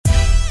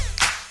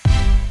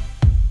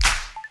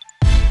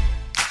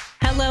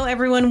Hello,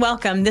 everyone.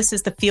 Welcome. This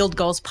is the Field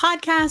Gulls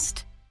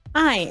Podcast.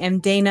 I am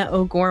Dana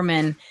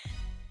O'Gorman.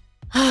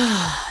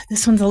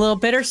 This one's a little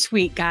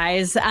bittersweet,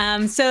 guys.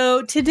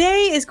 So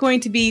today is going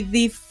to be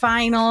the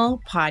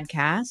final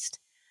podcast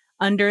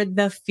under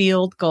the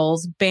Field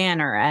Gulls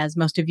banner, as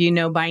most of you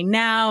know by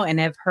now and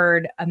have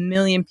heard a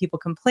million people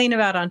complain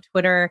about on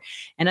Twitter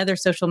and other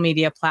social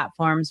media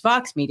platforms.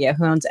 Vox Media,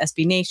 who owns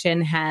SB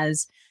Nation,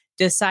 has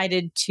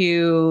decided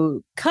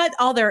to cut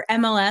all their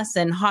MLS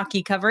and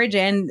hockey coverage.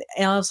 And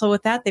also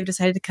with that, they've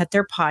decided to cut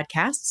their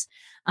podcasts,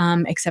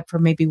 except for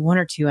maybe one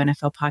or two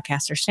NFL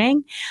podcasts are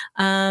staying.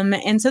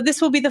 And so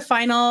this will be the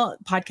final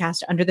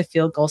podcast under the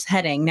Field Gulls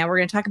heading. Now, we're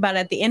going to talk about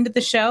at the end of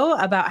the show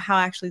about how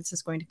actually this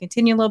is going to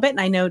continue a little bit.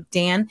 And I know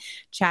Dan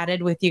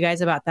chatted with you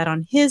guys about that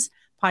on his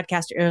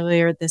podcast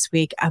earlier this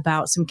week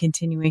about some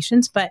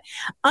continuations. But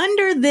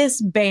under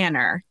this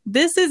banner,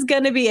 this is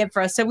going to be it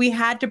for us. So we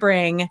had to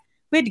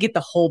get the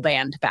whole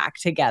band back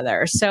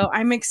together. So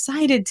I'm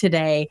excited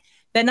today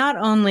that not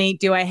only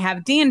do I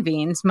have Dan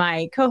Beans,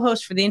 my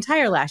co-host for the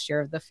entire last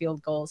year of the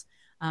Field Gulls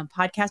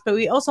podcast, but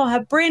we also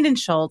have Brandon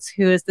Schultz,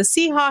 who is the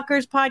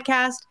Seahawkers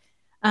podcast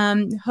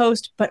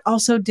host, but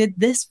also did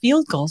this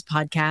Field Gulls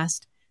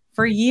podcast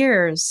for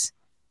years.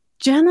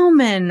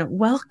 Gentlemen,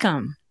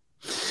 welcome.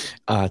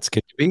 It's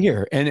good to be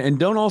here. And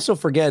don't also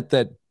forget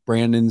that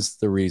Brandon's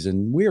the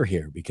reason we're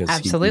here, because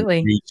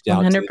absolutely he reached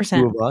out 100%. to the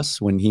two of us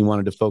when he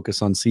wanted to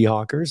focus on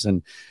Seahawkers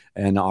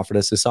and offered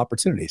us this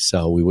opportunity.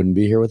 So we wouldn't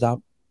be here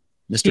without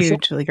Mr. Hugely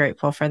Schultz.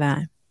 Grateful for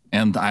that.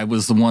 And I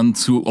was the one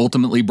who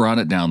ultimately brought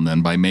it down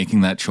then by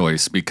making that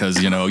choice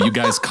because, you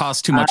guys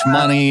cost too much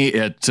money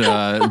at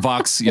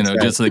Vox,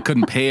 just they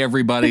couldn't pay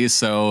everybody.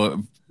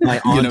 So my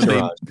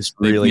entourage just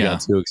really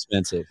got too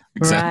expensive.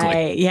 Exactly.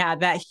 Right. Yeah.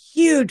 That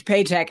huge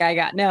paycheck I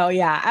got. No,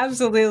 yeah,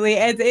 absolutely.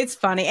 It's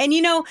funny. And,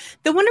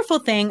 the wonderful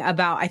thing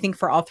about, I think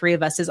for all three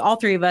of us is all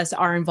three of us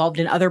are involved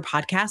in other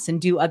podcasts and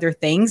do other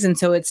things. And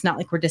so it's not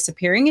like we're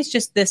disappearing. It's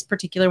just this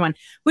particular one,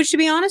 which to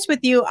be honest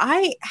with you,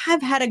 I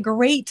have had a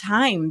great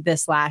time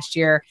this last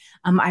year.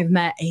 I've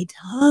met a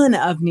ton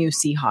of new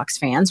Seahawks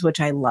fans, which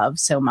I love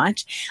so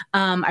much.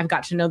 I've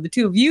got to know the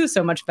two of you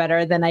so much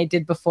better than I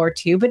did before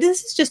too, but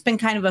this has just been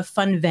kind of a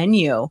fun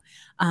venue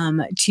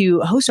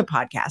to host a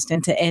podcast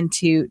and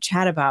to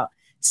chat about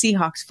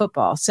Seahawks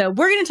football. So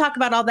we're going to talk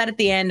about all that at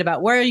the end,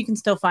 about where you can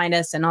still find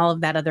us and all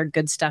of that other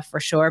good stuff for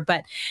sure.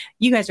 But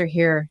you guys are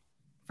here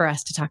for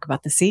us to talk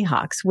about the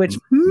Seahawks, which,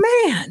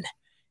 man,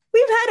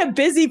 we've had a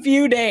busy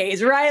few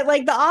days, right?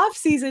 Like the off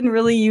season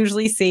really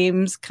usually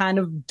seems kind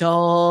of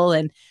dull,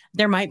 and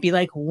there might be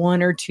like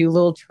one or two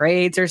little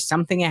trades or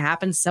something that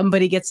happens.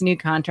 Somebody gets a new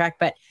contract,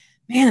 but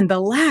man,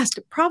 the last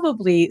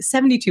probably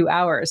 72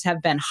 hours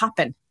have been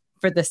hopping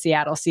for the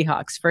Seattle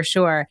Seahawks for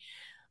sure.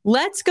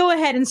 Let's go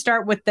ahead and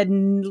start with the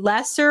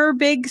lesser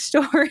big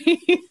story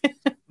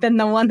than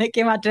the one that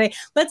came out today.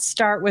 Let's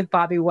start with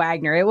Bobby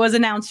Wagner. It was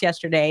announced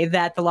yesterday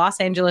that the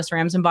Los Angeles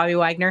Rams and Bobby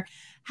Wagner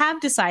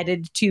have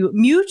decided to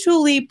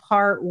mutually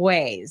part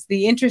ways.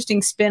 The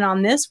interesting spin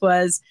on this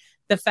was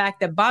the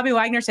fact that Bobby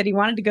Wagner said he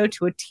wanted to go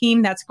to a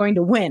team that's going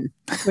to win,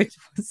 which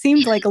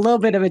seemed like a little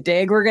bit of a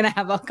dig. We're going to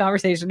have a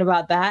conversation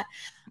about that.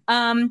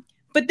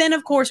 But then,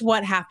 of course,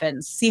 what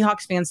happens?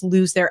 Seahawks fans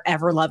lose their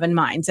ever-loving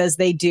minds, as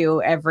they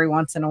do every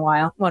once in a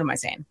while. What am I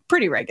saying?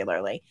 Pretty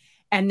regularly.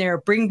 And they're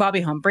bring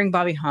Bobby home, bring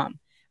Bobby home.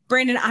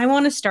 Brandon, I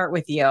want to start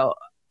with you.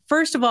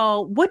 First of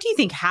all, what do you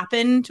think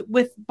happened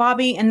with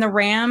Bobby and the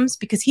Rams?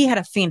 Because he had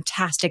a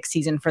fantastic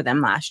season for them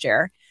last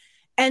year.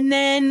 And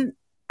then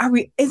are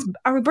we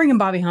bringing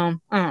Bobby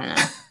home? I don't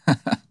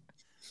know.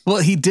 Well,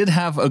 he did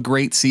have a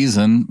great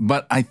season,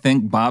 but I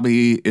think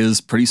Bobby is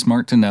pretty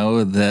smart to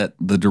know that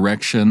the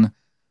direction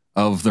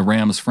of the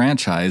Rams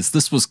franchise,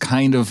 this was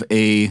kind of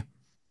a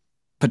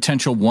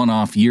potential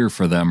one-off year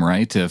for them,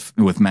 right? If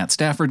with Matt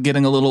Stafford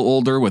getting a little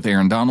older, with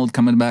Aaron Donald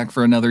coming back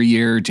for another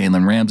year,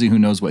 Jalen Ramsey, who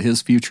knows what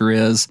his future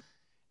is,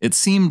 it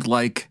seemed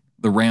like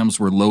the Rams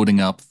were loading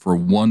up for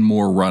one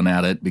more run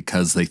at it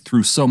because they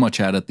threw so much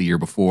at it the year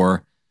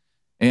before.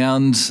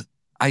 And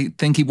I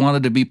think he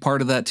wanted to be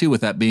part of that too, with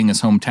that being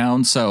his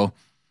hometown. So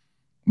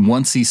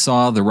once he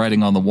saw the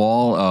writing on the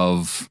wall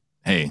of,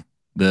 hey,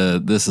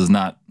 this is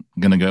not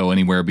going to go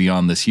anywhere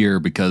beyond this year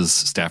because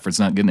Stafford's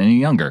not getting any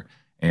younger.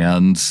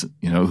 And,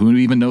 who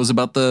even knows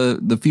about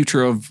the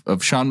future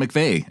of Sean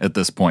McVay at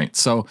this point?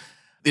 So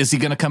is he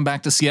going to come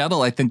back to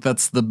Seattle? I think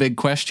that's the big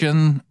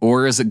question.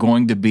 Or is it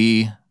going to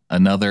be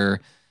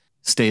another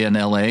stay in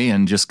LA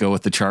and just go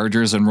with the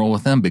Chargers and roll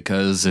with them?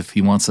 Because if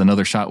he wants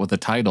another shot with a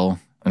title,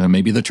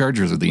 maybe the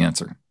Chargers are the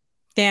answer.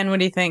 Dan, what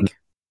do you think?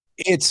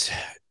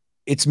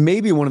 It's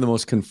maybe one of the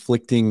most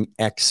conflicting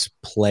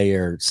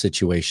ex-player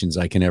situations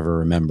I can ever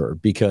remember,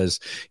 because,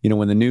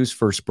 when the news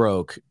first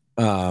broke,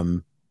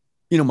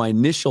 my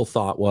initial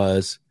thought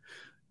was,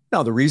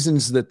 no, the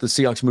reasons that the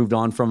Seahawks moved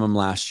on from him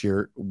last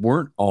year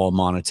weren't all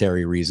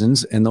monetary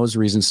reasons, and those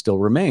reasons still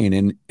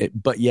remain.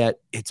 But yet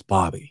it's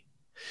Bobby,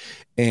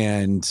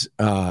 and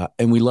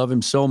we love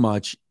him so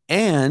much,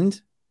 and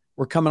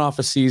we're coming off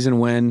a season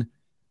when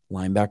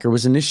linebacker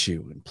was an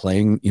issue, and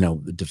playing,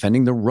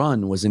 defending the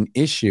run was an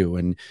issue.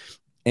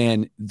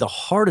 And the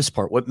hardest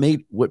part, what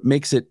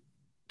makes it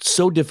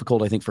so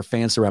difficult, I think, for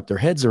fans to wrap their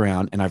heads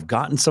around, and I've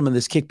gotten some of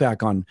this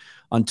kickback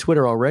on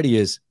Twitter already,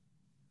 is,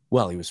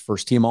 well, he was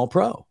first team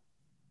All-Pro.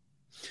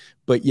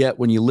 But yet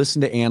when you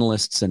listen to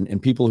analysts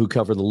and people who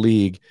cover the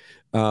league,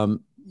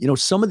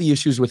 some of the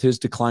issues with his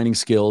declining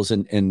skills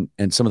and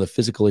some of the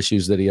physical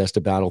issues that he has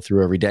to battle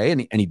through every day,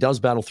 and he does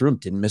battle through them,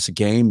 didn't miss a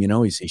game,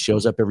 he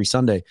shows up every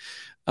Sunday,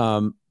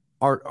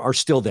 are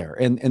still there.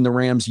 And the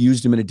Rams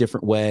used him in a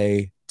different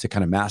way to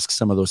kind of mask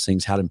some of those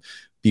things, had him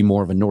be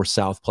more of a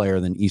north-south player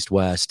than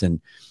east-west.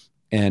 And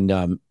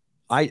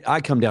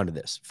I come down to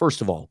this.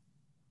 First of all,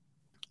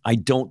 I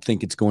don't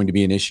think it's going to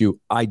be an issue.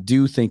 I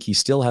do think he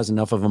still has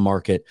enough of a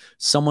market.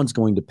 Someone's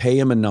going to pay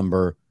him a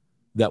number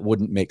that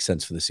wouldn't make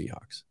sense for the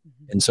Seahawks.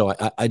 Mm-hmm. And so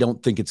I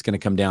don't think it's going to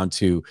come down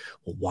to,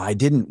 well, why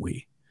didn't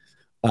we?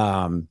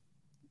 But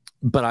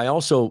I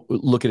also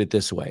look at it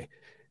this way,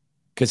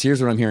 because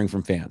here's what I'm hearing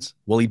from fans.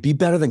 Well, he'd be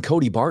better than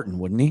Cody Barton,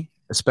 wouldn't he?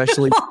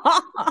 Especially,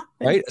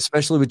 right?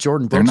 Especially with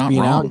Jordan Brooks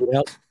being out.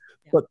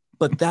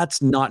 But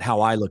that's not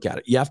how I look at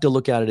it. You have to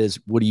look at it as,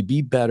 would he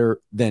be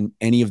better than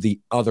any of the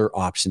other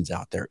options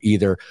out there?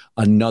 Either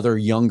another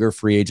younger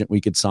free agent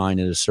we could sign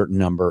at a certain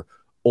number,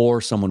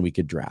 or someone we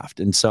could draft.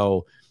 And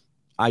so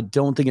I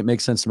don't think it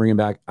makes sense to bring him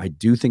back. I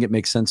do think it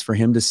makes sense for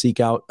him to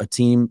seek out a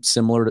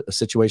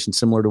situation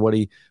similar to what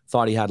he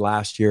thought he had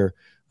last year,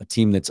 a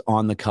team that's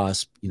on the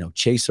cusp,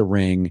 chase a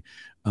ring.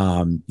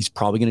 He's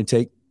probably going to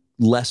take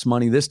less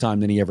money this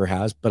time than he ever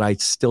has, but I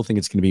still think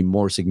it's going to be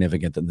more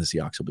significant than the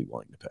Seahawks will be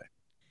willing to pay.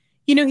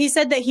 He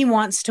said that he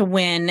wants to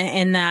win,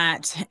 and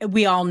that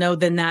we all know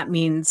then that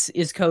means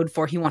is code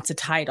for he wants a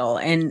title.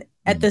 And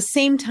at the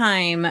same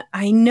time,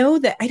 I know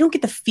that I don't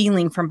get the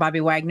feeling from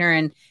Bobby Wagner,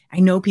 and I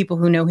know people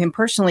who know him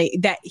personally,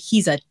 that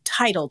he's a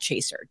title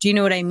chaser. Do you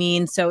know what I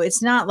mean? So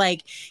it's not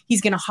like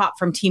he's going to hop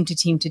from team to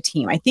team to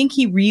team. I think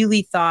he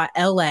really thought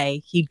LA,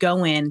 he'd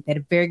go in, they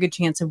had a very good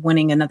chance of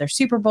winning another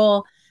Super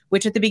Bowl,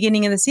 which at the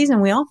beginning of the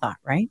season, we all thought,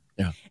 right?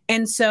 Yeah.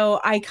 And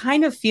so I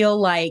kind of feel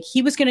like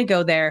he was going to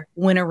go there,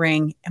 win a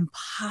ring, and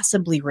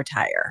possibly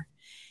retire.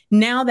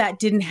 Now that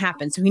didn't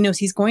happen. So he knows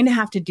he's going to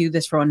have to do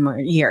this for one more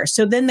year.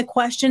 So then the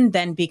question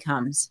then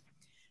becomes,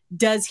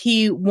 does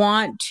he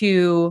want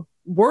to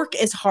work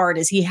as hard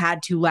as he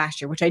had to last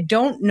year, which I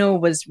don't know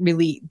was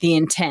really the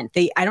intent.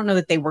 I don't know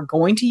that they were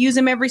going to use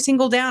him every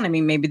single down. I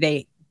mean, maybe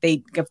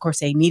they of course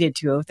they needed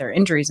to with their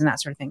injuries and that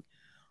sort of thing.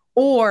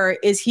 Or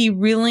is he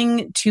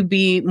willing to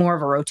be more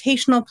of a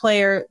rotational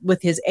player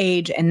with his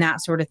age and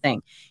that sort of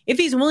thing? If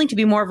he's willing to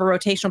be more of a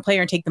rotational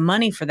player and take the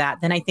money for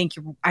that, then I think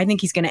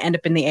he's going to end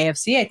up in the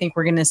AFC. I think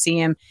we're going to see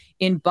him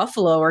in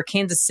Buffalo or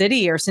Kansas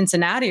City or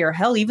Cincinnati or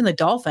hell, even the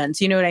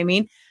Dolphins. You know what I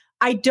mean?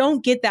 I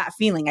don't get that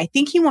feeling. I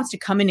think he wants to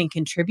come in and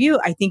contribute.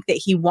 I think that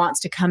he wants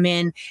to come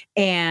in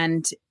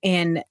and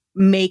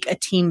make a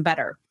team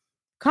better.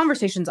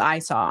 Conversations I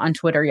saw on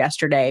Twitter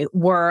yesterday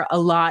were a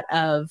lot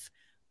of,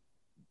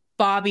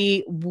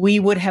 Bobby, we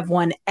would have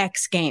won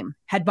X game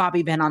had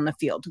Bobby been on the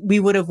field. We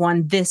would have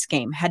won this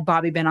game had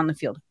Bobby been on the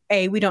field.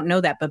 A, we don't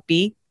know that, but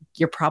B,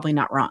 you're probably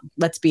not wrong.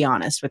 Let's be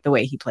honest with the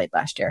way he played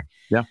last year.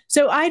 Yeah.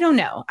 So I don't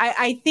know.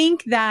 I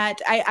think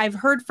that I've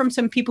heard from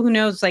some people who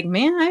know, it's like,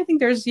 man, I think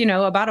there's,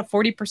 about a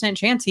 40%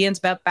 chance he ends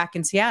up back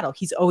in Seattle.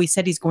 He's always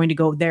said he's going to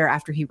go there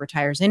after he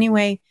retires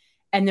anyway.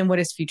 And then what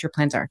his future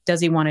plans are.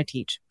 Does he want to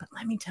teach? But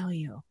let me tell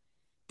you,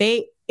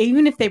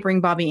 even if they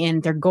bring Bobby in,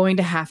 they're going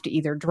to have to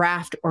either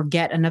draft or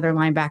get another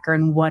linebacker.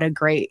 And what a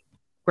great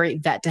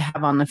vet to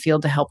have on the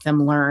field to help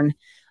them learn.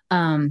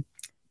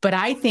 But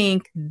I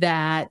think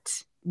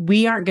that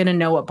we aren't going to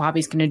know what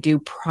Bobby's going to do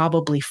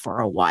probably for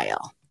a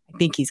while. I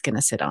think he's going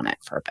to sit on it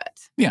for a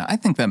bit. Yeah, I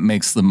think that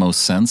makes the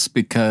most sense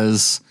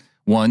because,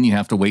 one, you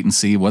have to wait and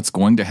see what's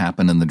going to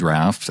happen in the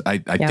draft. I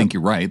think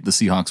you're right. The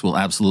Seahawks will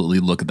absolutely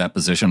look at that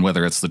position,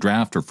 whether it's the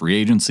draft or free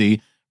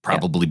agency,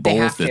 probably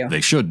both.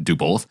 They should do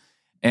both.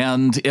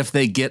 And if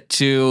they get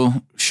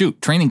to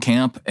training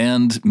camp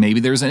and maybe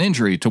there's an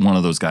injury to one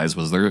of those guys,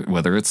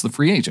 whether it's the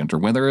free agent or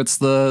whether it's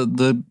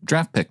the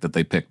draft pick that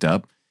they picked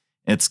up,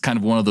 it's kind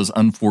of one of those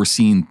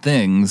unforeseen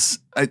things.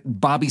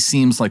 Bobby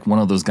seems like one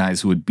of those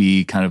guys who would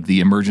be kind of the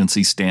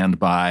emergency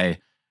standby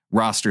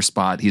roster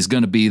spot. He's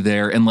going to be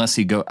there unless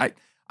he go.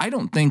 I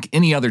don't think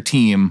any other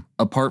team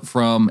apart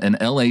from an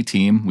LA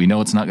team. We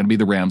know it's not going to be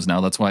the Rams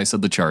now. That's why I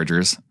said the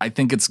Chargers. I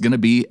think it's going to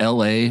be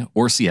LA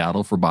or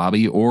Seattle for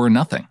Bobby or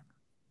nothing.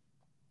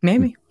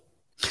 Maybe.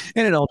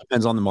 And it all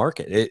depends on the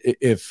market.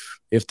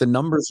 If the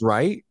number's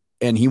right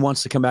and he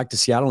wants to come back to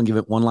Seattle and give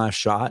it one last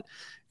shot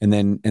and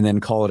then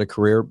call it a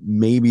career,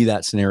 maybe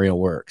that scenario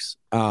works.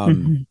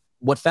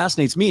 What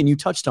fascinates me, and you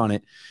touched on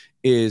it,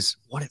 is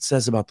what it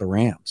says about the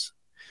Rams.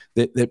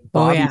 That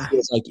Bobby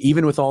feels like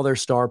even with all their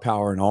star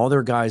power and all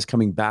their guys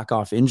coming back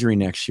off injury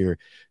next year,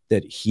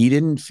 that he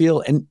didn't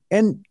feel,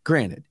 and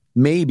granted,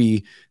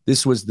 maybe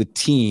this was the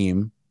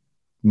team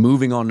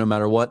moving on no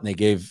matter what, and they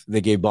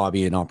gave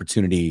Bobby an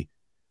opportunity.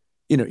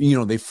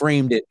 They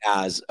framed it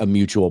as a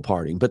mutual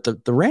parting, but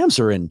the Rams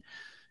are in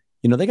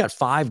they got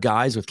 5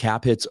 guys with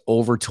cap hits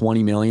over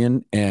 20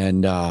 million,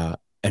 and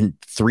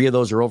 3 of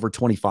those are over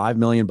 25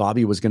 million.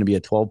 Bobby was going to be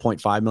a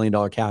 $12.5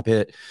 million cap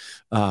hit.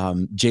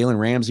 Jalen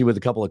Ramsey with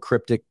a couple of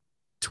cryptic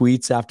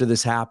tweets after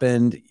this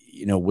happened.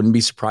 Wouldn't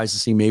be surprised to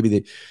see maybe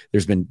that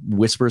there's been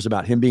whispers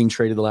about him being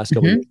traded the last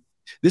couple of years.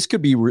 This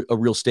could be a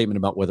real statement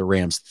about whether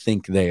Rams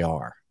think they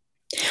are.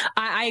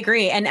 I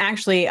agree. And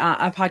actually,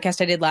 a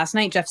podcast I did last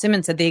night, Jeff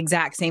Simmons said the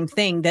exact same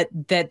thing,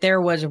 that there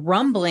was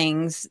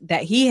rumblings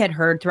that he had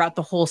heard throughout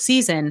the whole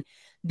season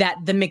that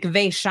the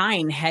McVay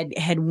shine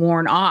had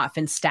worn off,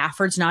 and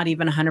Stafford's not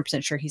even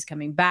 100% sure he's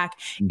coming back.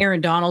 Aaron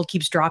Donald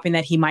keeps dropping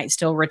that he might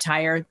still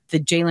retire. The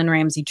Jalen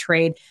Ramsey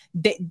trade,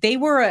 they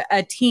were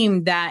a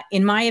team that,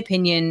 in my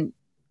opinion,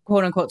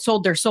 quote unquote,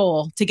 sold their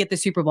soul to get the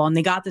Super Bowl, and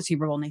they got the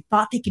Super Bowl, and they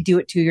thought they could do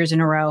it 2 years in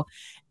a row.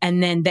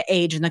 And then the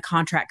age and the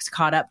contracts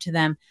caught up to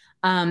them.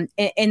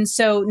 And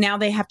so now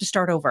they have to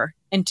start over.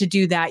 And to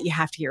do that, you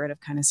have to get rid of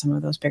kind of some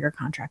of those bigger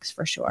contracts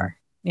for sure.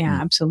 Yeah,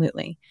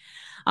 absolutely.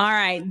 All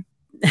right.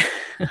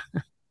 All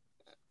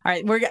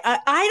right.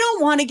 I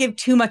don't want to give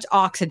too much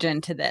oxygen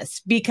to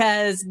this,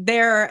 because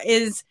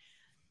it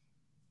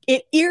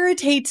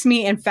irritates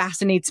me and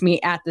fascinates me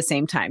at the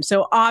same time.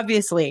 So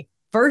obviously,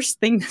 first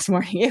thing this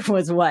morning, it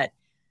was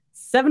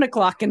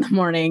 7:00 in the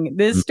morning.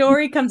 This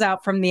story comes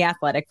out from The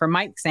Athletic, from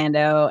Mike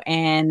Sando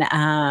and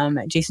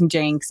Jason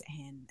Jenks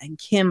and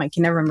Kim. I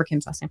can never remember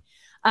Kim's last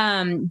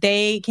name.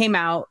 They came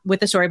out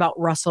with a story about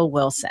Russell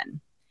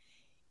Wilson.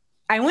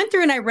 I went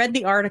through and I read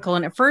the article,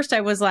 and at first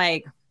I was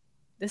like,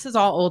 this is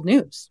all old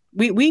news.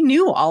 We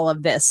knew all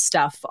of this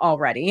stuff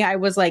already. I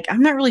was like,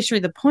 I'm not really sure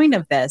the point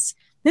of this.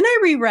 Then I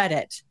reread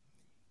it,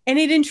 and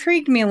it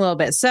intrigued me a little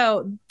bit.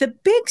 So the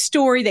big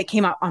story that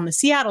came out on the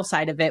Seattle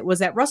side of it was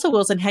that Russell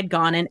Wilson had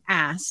gone and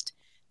asked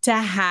to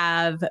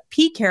have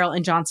Pete Carroll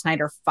and John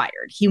Snyder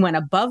fired. He went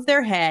above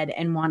their head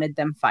and wanted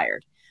them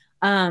fired.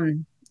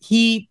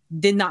 He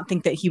did not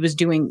think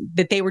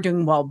that they were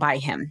doing well by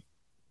him.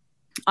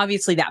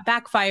 Obviously, that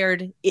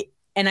backfired.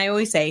 And I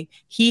always say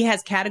he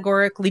has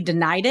categorically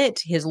denied it.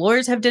 His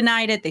lawyers have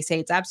denied it. They say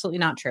it's absolutely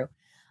not true.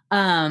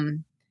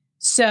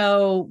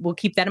 So we'll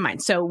keep that in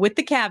mind. So with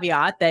the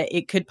caveat that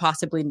it could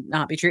possibly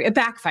not be true, it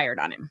backfired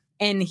on him,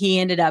 and he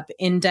ended up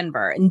in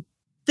Denver. And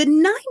the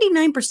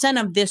 99%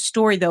 of this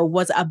story, though,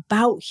 was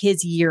about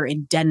his year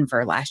in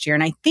Denver last year.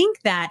 And I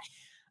think that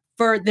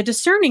for the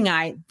discerning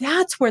eye,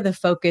 that's where the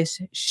focus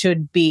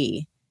should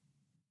be,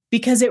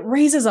 because it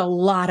raises a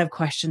lot of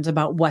questions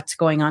about what's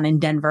going on in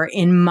Denver,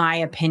 in my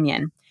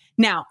opinion.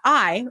 Now,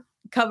 I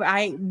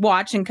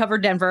watch and cover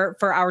Denver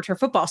for Our Turf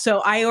Football,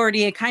 so I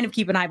already kind of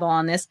keep an eyeball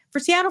on this. For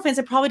Seattle fans,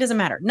 it probably doesn't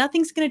matter.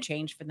 Nothing's going to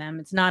change for them.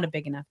 It's not a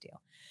big enough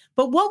deal.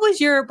 But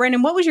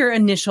Brandon, what was your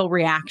initial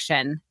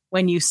reaction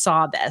when you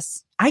saw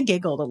this? I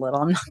giggled a little.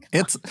 I'm not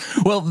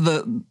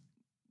gonna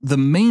the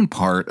main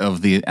part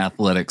of the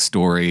Athletic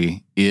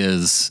story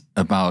is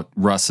about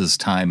Russ's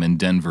time in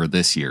Denver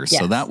this year. Yes.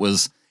 So that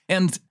was,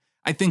 and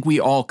I think we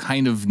all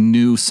kind of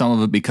knew some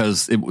of it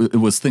because it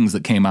was things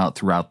that came out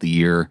throughout the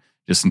year,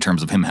 just in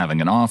terms of him having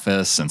an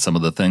office and some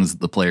of the things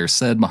that the players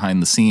said behind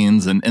the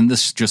scenes. And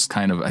this just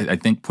kind of, I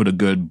think, put a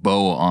good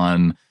bow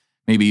on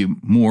maybe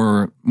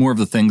more of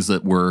the things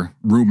that were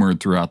rumored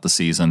throughout the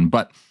season.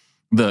 But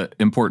the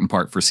important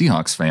part for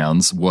Seahawks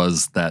fans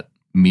was that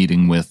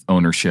meeting with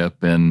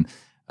ownership and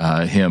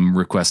him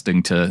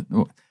requesting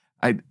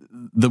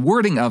the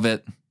wording of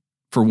it,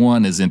 for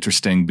one, is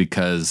interesting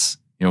because,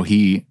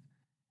 he,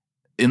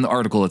 in the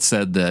article, it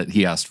said that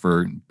he asked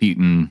for Pete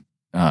and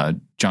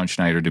John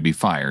Schneider to be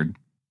fired.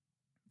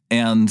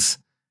 And,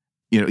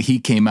 he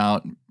came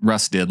out,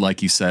 Russ did,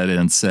 like you said,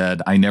 and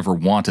said, I never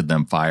wanted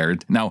them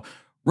fired. Now,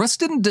 Russ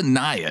didn't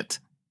deny it.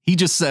 He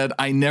just said,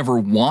 I never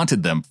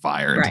wanted them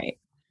fired. Right.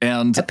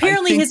 And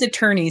apparently his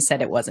attorney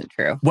said it wasn't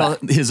true. Well,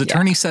 his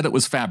attorney said it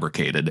was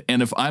fabricated.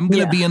 And if I'm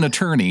going to be an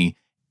attorney,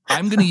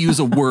 I'm going to use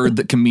a word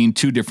that can mean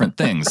two different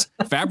things.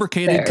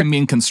 Fabricated can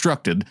mean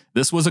constructed.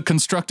 This was a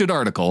constructed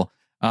article,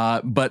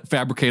 but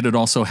fabricated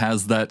also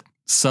has that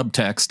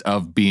subtext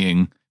of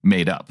being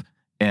made up.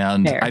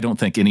 And I don't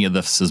think any of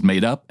this is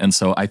made up. And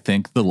so I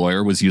think the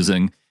lawyer was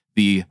using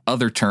the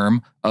other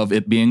term of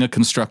it being a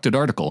constructed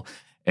article.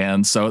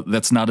 And so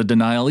that's not a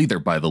denial either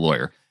by the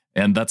lawyer.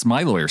 And that's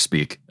my lawyer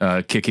speak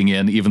kicking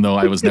in, even though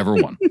I was never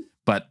one.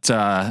 But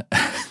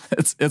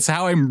it's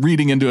how I'm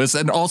reading into this,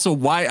 and also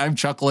why I'm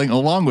chuckling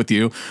along with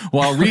you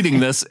while reading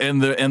this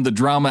and the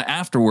drama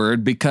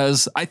afterward,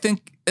 because I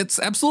think it's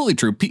absolutely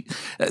true.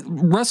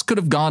 Russ could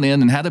have gone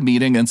in and had a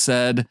meeting and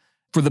said,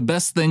 for the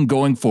best thing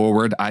going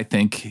forward, I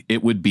think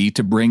it would be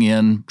to bring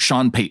in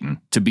Sean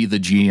Payton to be the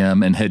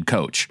GM and head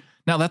coach.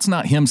 Now, that's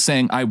not him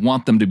saying I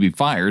want them to be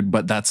fired,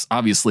 but that's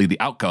obviously the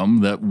outcome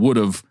that would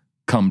have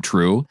come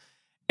true.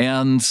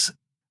 And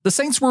the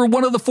Saints were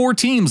one of the 4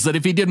 teams that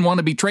if he didn't want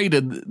to be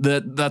traded,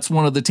 that's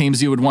one of the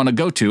teams you would want to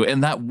go to.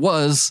 And that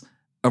was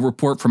a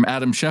report from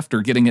Adam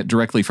Schefter getting it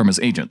directly from his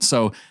agent.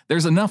 So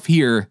there's enough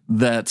here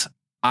that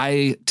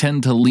I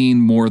tend to lean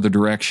more the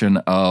direction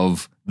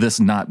of this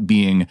not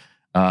being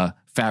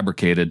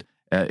fabricated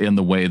in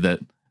the way that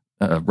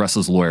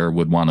Russ's lawyer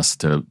would want us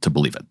to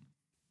believe it.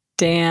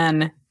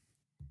 Dan,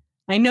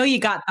 I know you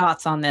got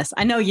thoughts on this.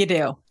 I know you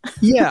do.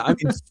 Yeah. I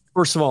mean,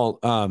 first of all,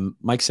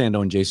 Mike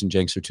Sando and Jason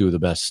Jenks are two of the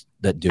best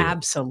that do.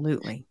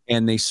 Absolutely.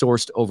 And they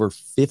sourced over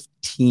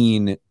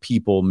 15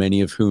 people,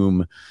 many of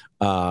whom,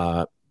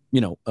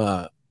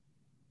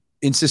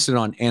 insisted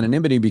on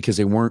anonymity because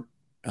they weren't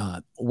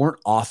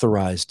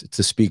authorized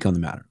to speak on the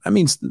matter. That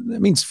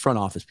means front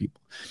office people.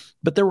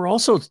 But there were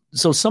also,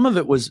 so some of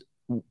it was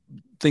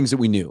things that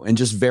we knew and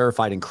just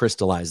verified and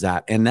crystallized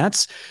that. And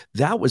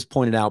that was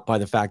pointed out by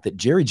the fact that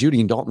Jerry Jeudy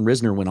and Dalton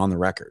Risner went on the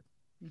record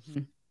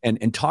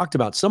and talked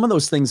about some of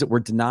those things that were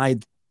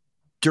denied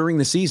during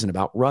the season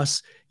about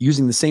Russ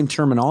using the same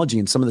terminology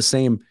and some of the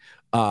same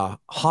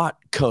hot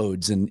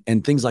codes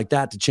and things like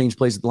that to change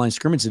plays at the line of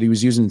scrimmage that he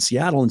was using in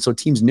Seattle. And so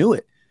teams knew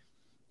it.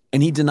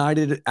 And he denied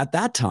it at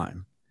that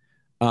time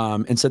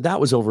and said that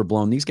was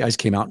overblown. These guys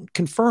came out and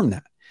confirmed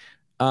that.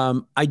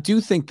 I do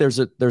think there's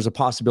a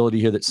possibility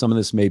here that some of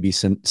this may be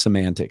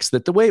semantics,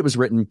 that the way it was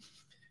written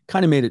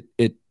kind of made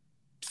it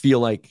feel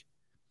like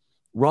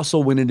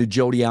Russell went into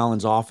Jody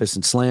Allen's office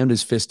and slammed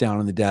his fist down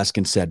on the desk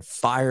and said,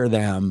 fire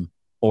them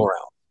or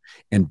else,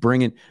 and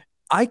bring it.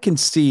 I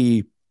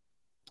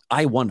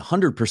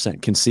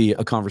 100% can see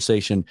a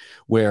conversation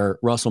where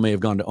Russell may have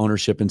gone to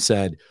ownership and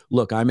said,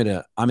 look, I'm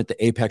at the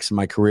apex of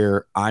my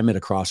career. I'm at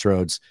a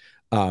crossroads.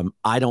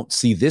 I don't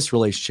see this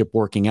relationship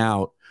working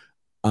out.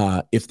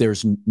 If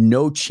there's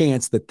no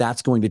chance that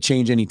that's going to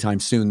change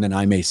anytime soon, then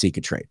I may seek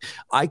a trade.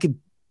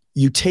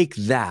 You take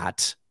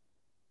that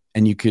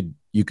and you could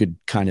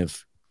kind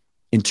of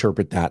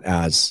interpret that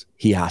as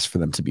he asked for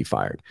them to be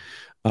fired.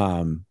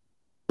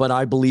 But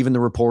I believe in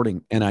the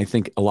reporting, and I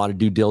think a lot of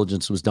due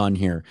diligence was done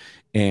here.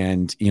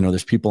 And,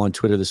 there's people on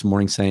Twitter this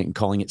morning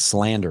calling it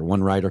slander.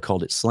 One writer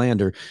called it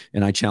slander.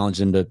 And I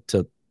challenged him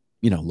to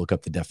look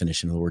up the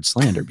definition of the word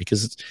slander,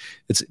 because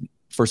it's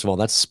first of all,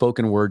 that's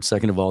spoken word.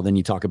 Second of all, then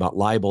you talk about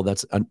libel.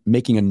 That's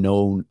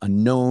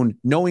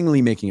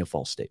knowingly making a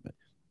false statement.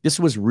 This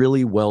was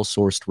really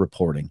well-sourced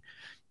reporting.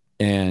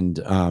 And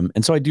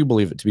so I do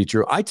believe it to be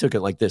true. I took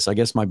it like this. I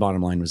guess my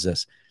bottom line was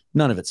this.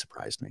 None of it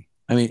surprised me.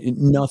 I mean,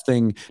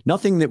 nothing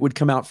that would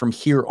come out from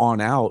here on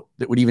out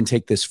that would even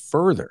take this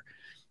further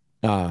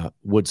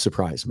would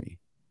surprise me.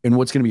 And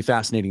what's going to be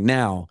fascinating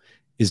now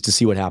is to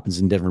see what happens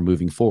in Denver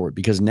moving forward,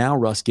 because now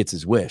Russ gets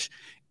his wish.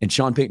 And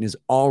Sean Payton has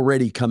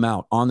already come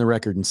out on the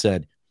record and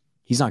said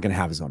he's not going to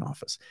have his own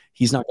office.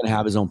 He's not going to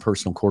have his own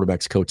personal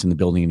quarterbacks coach in the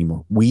building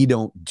anymore. We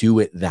don't do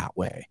it that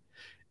way.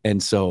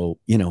 And so,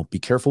 be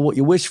careful what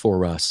you wish for,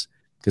 Russ,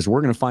 because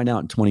we're going to find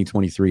out in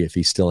 2023 if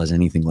he still has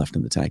anything left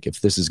in the tank,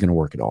 if this is going to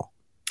work at all.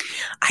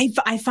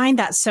 I find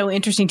that so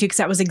interesting too, because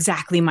that was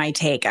exactly my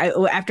take.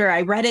 After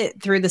I read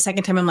it through the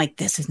second time, I'm like,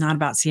 this is not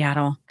about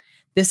Seattle.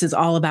 This is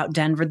all about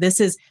Denver.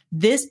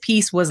 This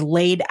piece was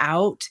laid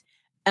out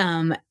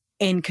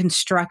and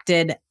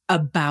constructed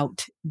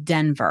about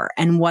Denver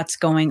and what's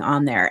going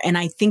on there. And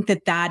I think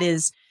that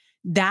is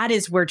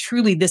where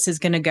truly this is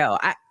going to go.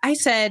 I've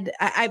said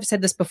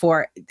this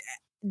before,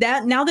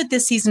 that now that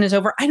this season is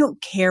over, I don't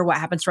care what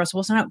happens to Russell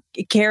Wilson. I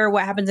don't care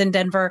what happens in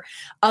Denver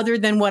other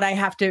than what I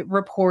have to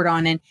report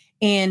on.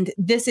 And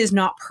this is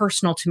not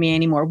personal to me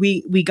anymore.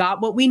 We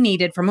got what we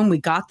needed from him. We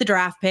got the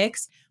draft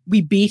picks.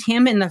 We beat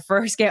him in the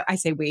first game. I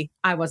say we.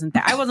 I wasn't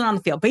there. I wasn't on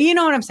the field. But you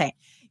know what I'm saying.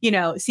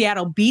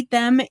 Seattle beat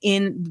them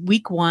in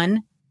week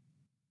 1.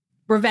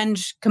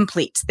 Revenge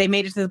complete. They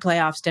made it to the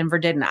playoffs. Denver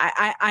didn't.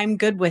 I'm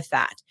good with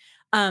that.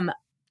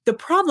 The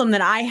problem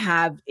that I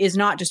have is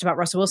not just about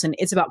Russell Wilson.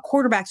 It's about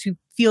quarterbacks who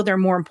feel they're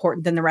more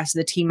important than the rest of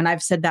the team. And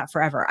I've said that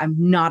forever. I'm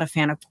not a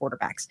fan of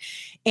quarterbacks.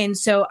 And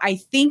so I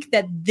think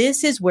that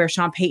this is where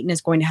Sean Payton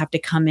is going to have to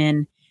come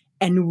in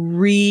and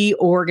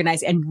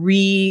reorganize and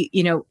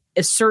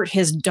assert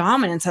his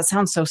dominance. That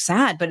sounds so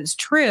sad, but it's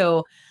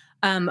true.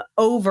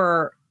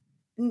 Over,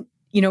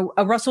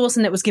 a Russell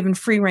Wilson that was given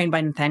free reign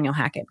by Nathaniel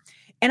Hackett.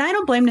 And I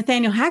don't blame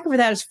Nathaniel Hackett for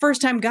that. As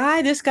first-time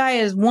guy, this guy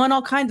has won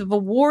all kinds of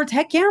awards.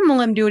 Heck yeah, I'm going to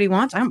let him do what he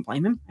wants. I don't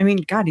blame him. I mean,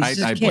 God, he's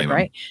just a kid,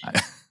 right?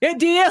 Yeah,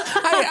 do you?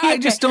 I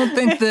just don't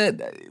think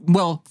that,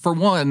 well, for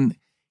one,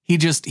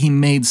 he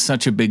made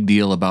such a big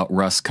deal about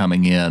Russ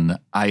coming in.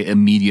 I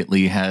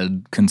immediately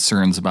had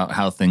concerns about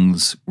how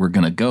things were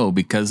going to go,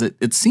 because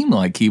it seemed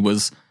like he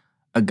was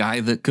a guy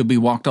that could be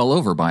walked all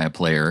over by a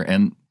player.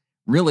 And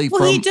really,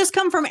 he just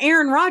come from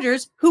Aaron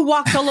Rodgers, who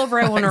walks all over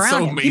everyone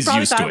around him. He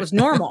probably thought it was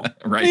normal.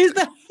 Right.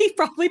 He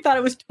probably thought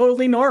it was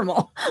totally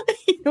normal.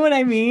 You know what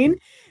I mean?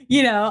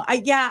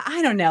 I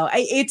don't know.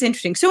 It's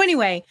interesting. So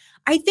anyway,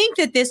 I think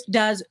that this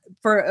does,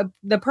 for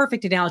the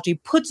perfect analogy,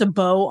 puts a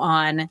bow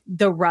on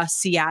the Russ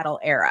Seattle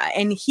era.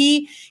 And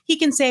he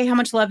can say how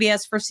much love he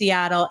has for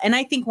Seattle. And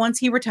I think once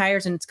he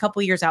retires and it's a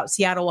couple years out,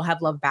 Seattle will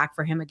have love back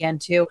for him again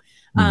too.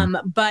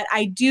 But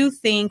I do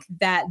think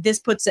that this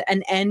puts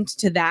an end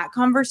to that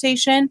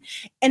conversation.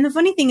 And the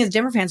funny thing is,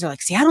 Denver fans are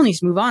like, Seattle needs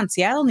to move on.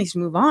 Seattle needs to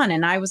move on.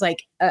 And I was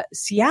like,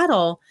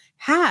 Seattle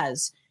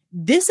has.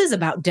 This is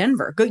about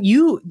Denver.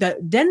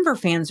 The Denver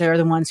fans are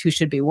the ones who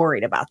should be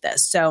worried about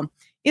this. So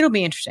it'll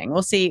be interesting.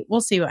 We'll see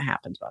what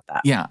happens about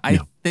that. Yeah, I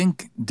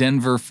think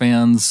Denver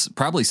fans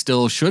probably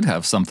still should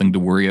have something to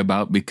worry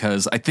about,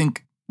 because I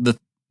think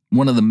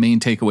one of the main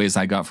takeaways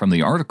I got from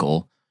the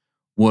article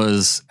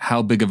was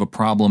how big of a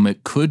problem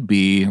it could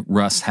be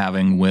Russ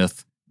having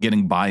with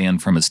getting buy-in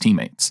from his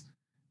teammates,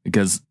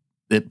 because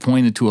it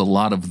pointed to a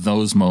lot of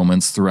those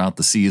moments throughout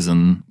the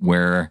season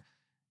where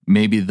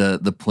maybe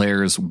the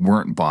players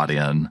weren't bought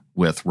in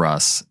with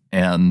Russ.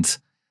 And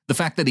the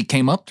fact that he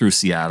came up through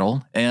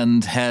Seattle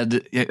and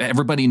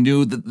everybody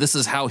knew that this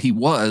is how he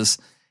was.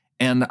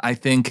 And I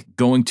think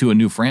going to a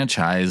new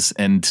franchise,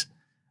 and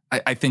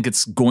I think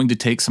it's going to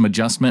take some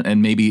adjustment,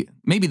 and maybe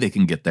they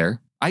can get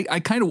there.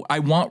 I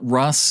want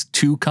Russ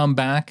to come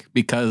back,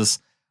 because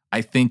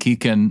I think he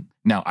can.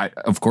 Now,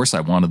 of course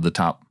I wanted the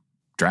top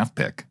draft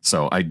pick,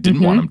 so I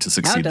didn't want him to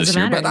succeed this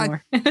year, but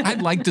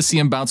I'd like to see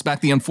him bounce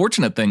back. The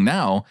unfortunate thing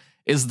now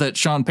is that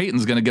Sean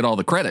Payton's going to get all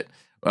the credit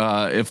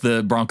if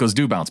the Broncos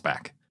do bounce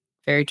back.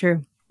 Very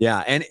true. Yeah,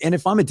 and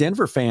if I'm a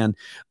Denver fan,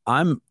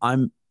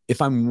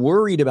 if I'm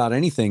worried about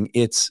anything,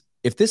 it's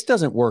if this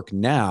doesn't work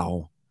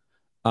now,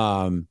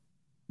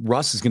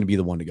 Russ is going to be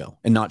the one to go,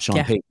 and not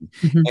Sean Payton.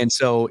 Mm-hmm. And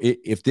so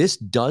if this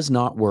does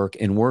not work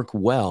and work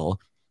well,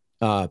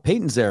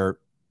 Payton's there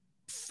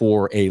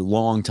for a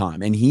long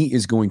time, and he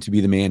is going to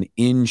be the man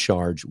in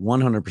charge,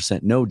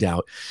 100%, no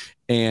doubt.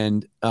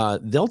 And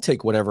they'll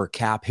take whatever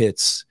cap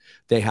hits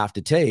they have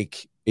to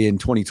take in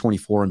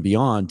 2024 and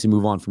beyond to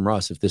move on from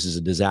Russ if this is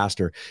a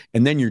disaster.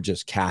 And then you're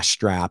just cash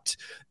strapped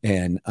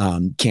and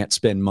can't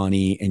spend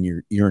money, and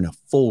you're in a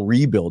full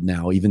rebuild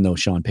now, even though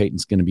Sean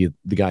Payton's going to be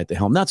the guy at the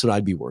helm. That's what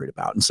I'd be worried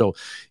about. And so,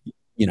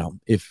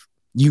 if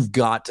you've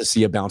got to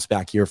see a bounce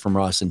back year from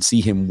Russ and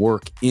see him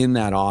work in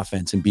that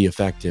offense and be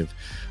effective.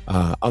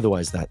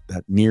 Otherwise that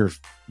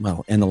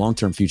and the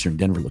long-term future in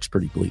Denver looks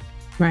pretty bleak.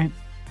 Right.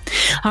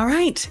 All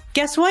right.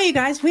 Guess what, you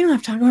guys? We don't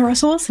have to talk about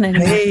Russell Wilson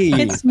anymore.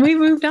 Hey. We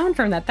moved on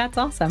from that. That's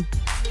awesome.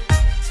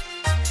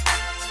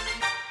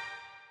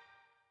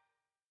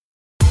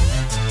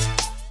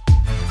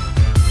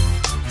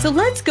 So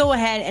let's go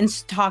ahead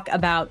and talk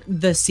about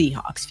the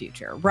Seahawks'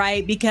 future,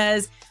 right?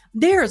 Because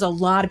there's a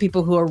lot of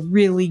people who are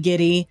really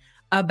giddy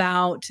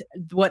about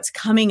what's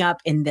coming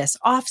up in this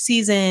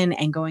offseason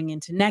and going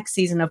into next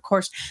season. Of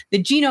course, the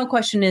Geno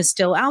question is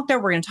still out there.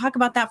 We're going to talk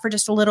about that for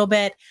just a little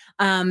bit.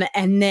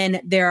 And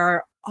then there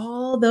are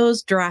all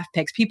those draft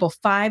picks,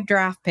 5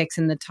 draft picks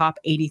in the top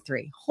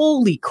 83.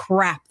 Holy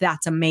crap,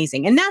 that's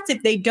amazing. And that's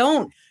if they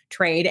don't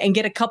trade and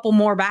get a couple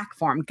more back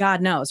for them.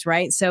 God knows,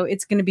 right? So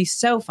it's going to be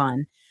so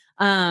fun.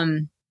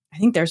 I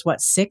think there's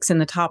 6 in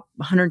the top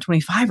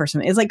 125 or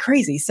something. It's like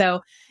crazy.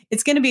 So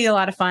it's going to be a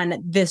lot of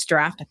fun this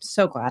draft. I'm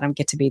so glad I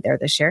get to be there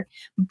this year,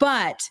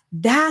 but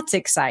that's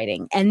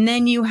exciting. And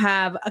then you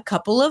have a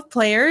couple of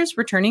players,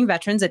 returning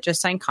veterans that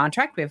just signed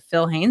contract. We have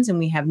Phil Haynes and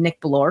we have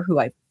Nick Bellore, who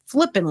I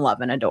flippin'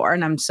 love and adore.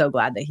 And I'm so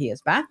glad that he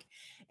is back.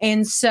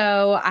 And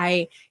so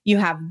you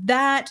have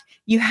that.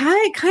 You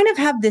kind of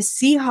have this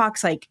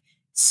Seahawks like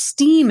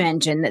steam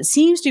engine that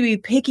seems to be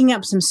picking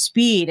up some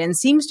speed and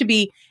seems to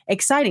be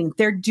exciting.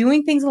 They're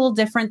doing things a little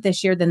different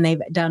this year than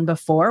they've done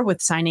before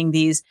with signing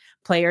these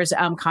players'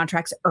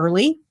 contracts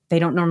early. They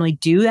don't normally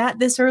do that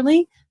this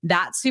early.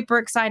 That's super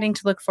exciting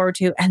to look forward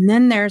to. And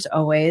then there's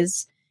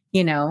always,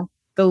 the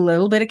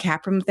little bit of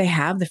cap room that they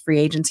have, the free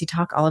agency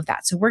talk, all of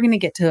that. So we're going to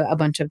get to a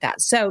bunch of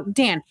that. So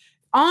Dan,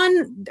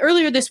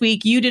 earlier this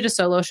week, you did a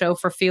solo show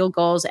for Field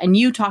Goals and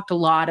you talked a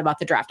lot about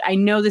the draft. I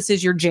know this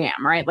is your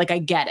jam, right? Like I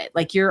get it.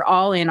 Like you're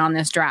all in on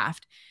this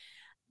draft.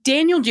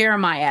 Daniel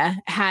Jeremiah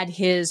had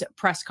his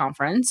press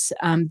conference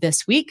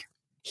this week.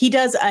 He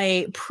does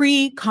a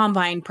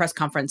pre-combine press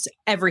conference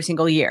every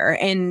single year,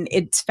 and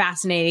it's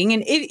fascinating.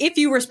 And if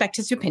you respect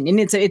his opinion,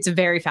 it's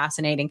very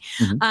fascinating.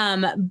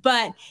 Mm-hmm.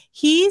 But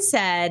he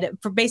said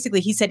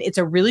it's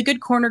a really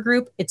good corner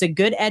group. It's a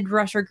good edge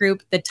rusher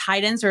group. The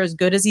tight ends are as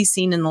good as he's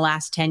seen in the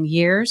last 10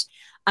 years.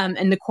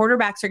 And the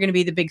quarterbacks are going to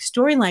be the big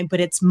storyline, but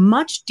it's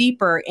much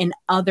deeper in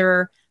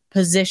other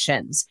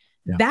positions.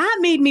 Yeah. That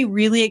made me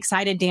really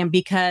excited, Dan,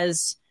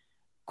 because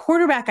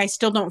quarterback, I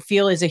still don't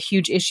feel is a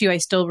huge issue. I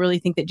still really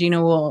think that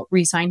Geno will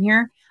re-sign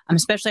here,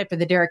 especially after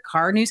the Derek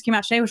Carr news came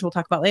out today, which we'll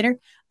talk about later.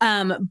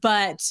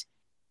 But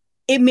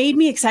it made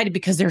me excited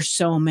because there's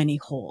so many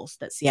holes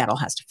that Seattle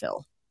has to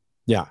fill.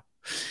 Yeah.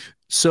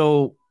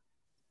 So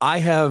I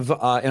have,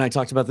 and I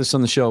talked about this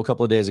on the show a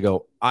couple of days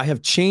ago, I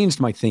have changed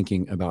my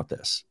thinking about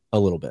this a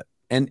little bit.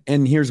 And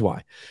here's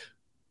why.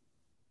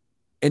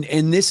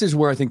 And this is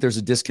where I think there's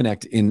a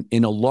disconnect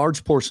in a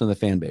large portion of the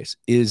fan base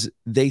is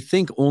they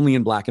think only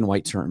in black and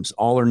white terms,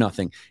 all or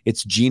nothing.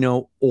 It's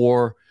Geno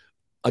or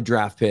a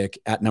draft pick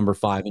at number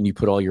 5, and you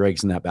put all your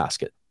eggs in that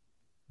basket.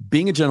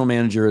 Being a general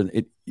manager,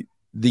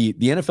 the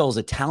NFL is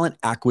a talent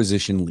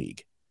acquisition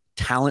league.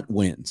 Talent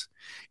wins.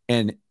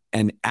 And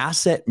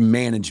asset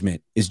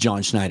management is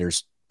John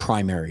Schneider's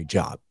primary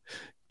job.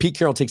 Pete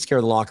Carroll takes care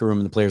of the locker room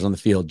and the players on the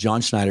field.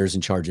 John Schneider is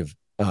in charge of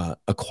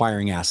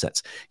acquiring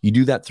assets. You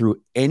do that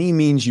through any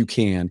means you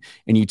can,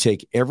 and you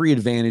take every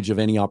advantage of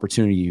any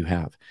opportunity you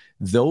have.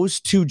 Those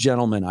two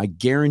gentlemen, I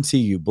guarantee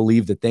you,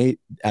 believe that they,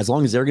 as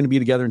long as they're going to be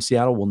together in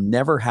Seattle, will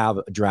never have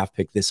a draft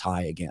pick this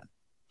high again.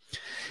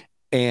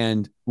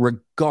 And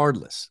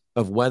regardless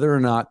of whether or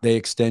not they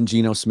extend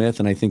Geno Smith,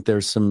 and I think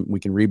there's some, we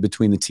can read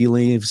between the tea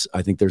leaves,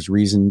 I think there's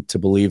reason to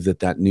believe that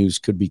that news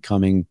could be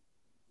coming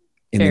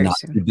in the not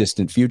too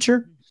distant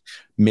future.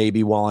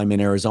 Maybe while I'm in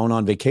Arizona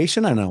on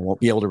vacation and I won't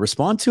be able to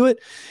respond to it.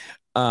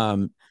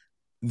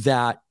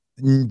 That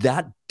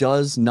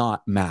does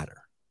not matter.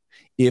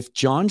 If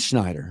John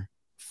Schneider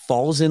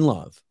falls in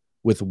love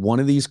with one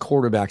of these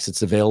quarterbacks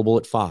that's available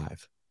at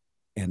 5,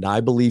 and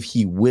I believe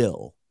he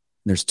will,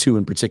 there's 2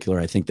 in particular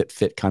I think that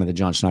fit kind of the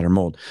John Schneider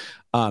mold,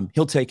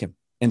 he'll take him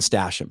and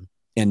stash him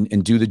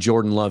and do the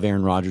Jordan Love,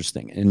 Aaron Rodgers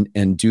thing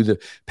and do the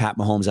Pat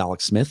Mahomes,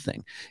 Alex Smith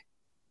thing.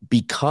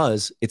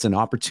 Because it's an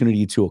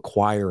opportunity to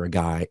acquire a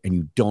guy and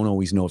you don't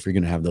always know if you're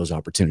going to have those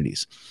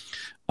opportunities.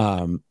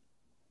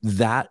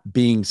 That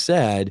being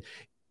said,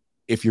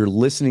 if you're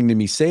listening to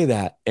me say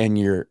that and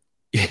you're,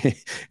 and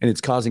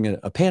it's causing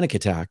a panic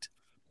attack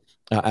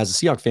as a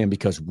Seahawks fan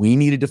because we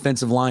need a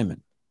defensive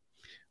lineman,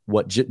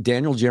 what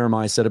Daniel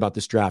Jeremiah said about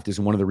this draft is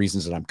one of the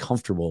reasons that I'm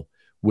comfortable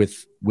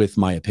with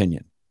my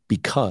opinion,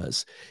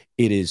 because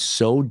it is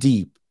so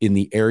deep in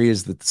the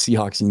areas that the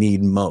Seahawks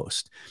need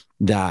most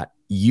that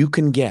you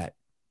can get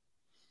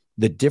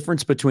the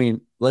difference between,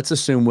 let's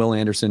assume Will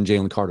Anderson,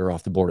 Jalen Carter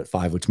off the board at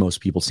 5, which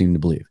most people seem to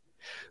believe.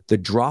 The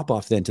drop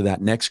off then to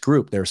that next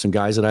group, there are some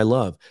guys that I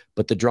love,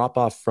 but the drop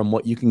off from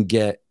what you can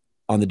get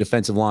on the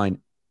defensive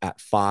line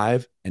at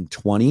 5 and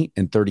 20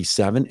 and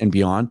 37 and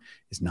beyond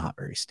is not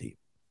very steep.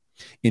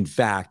 In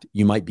fact,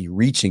 you might be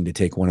reaching to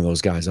take one of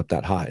those guys up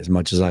that high, as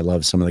much as I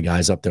love some of the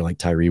guys up there like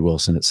Tyree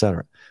Wilson, et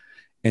cetera.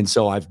 And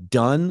so I've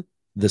done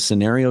the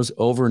scenarios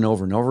over and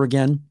over and over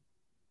again.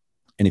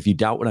 And if you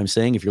doubt what I'm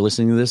saying, if you're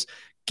listening to this,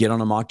 get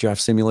on a mock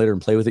draft simulator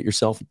and play with it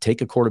yourself.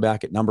 Take a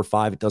quarterback at number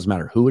 5. It doesn't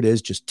matter who it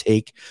is. Just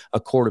take a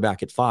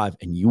quarterback at 5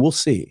 and you will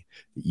see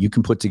that you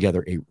can put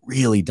together a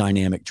really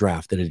dynamic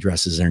draft that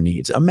addresses their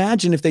needs.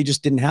 Imagine if they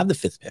just didn't have the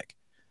 5th pick.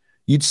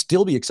 You'd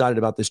still be excited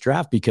about this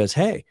draft because,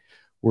 hey,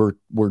 we're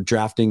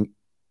drafting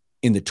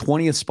in the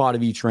 20th spot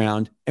of each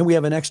round and we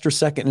have an extra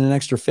 2nd and an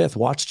extra 5th.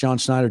 Watch John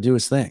Schneider do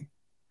his thing.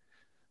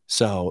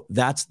 So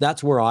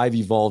that's where I've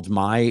evolved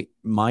my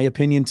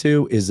opinion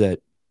to, is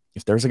that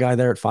if there's a guy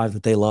there at 5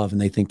 that they love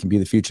and they think can be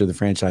the future of the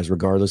franchise,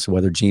 regardless of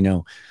whether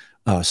Geno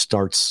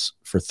starts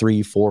for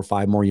 3, 4,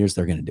 5 more years,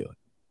 they're going to do it.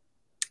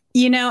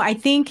 You know, I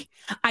think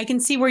I can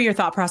see where your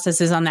thought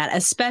process is on that,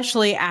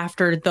 especially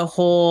after the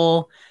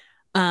whole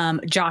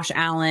Josh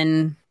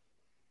Allen,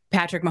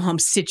 Patrick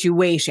Mahomes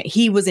situation.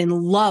 He was in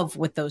love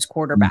with those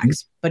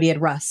quarterbacks, but he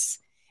had Russ.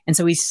 And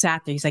so he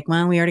sat there. He's like,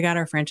 well, we already got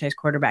our franchise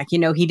quarterback. You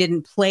know, he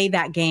didn't play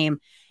that game.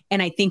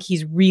 And I think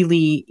he's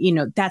really, you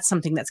know, that's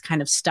something that's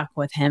kind of stuck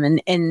with him.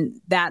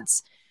 And that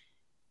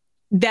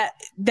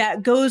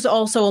goes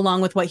also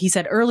along with what he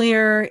said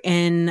earlier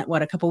in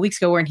a couple of weeks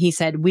ago, when he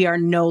said, we are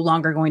no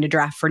longer going to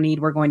draft for need.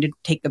 We're going to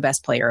take the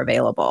best player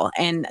available.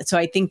 And so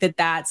I think that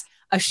that's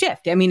a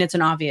shift. I mean, it's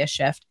an obvious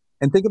shift.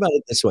 And think about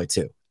it this way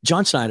too.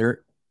 John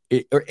Schneider,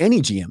 or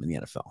any GM in the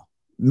NFL,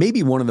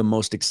 maybe one of the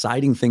most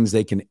exciting things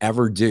they can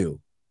ever do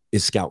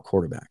is scout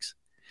quarterbacks.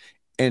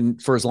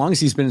 And for as long as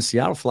he's been in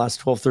Seattle for the last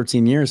 12,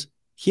 13 years,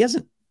 he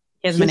hasn't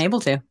been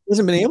able to. He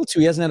hasn't been able to.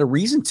 He hasn't had a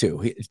reason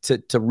to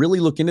really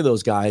look into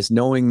those guys,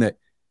 knowing that,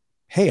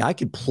 hey, I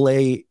could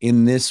play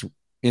in this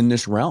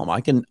realm.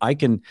 I can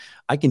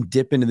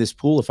dip into this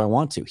pool if I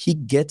want to. He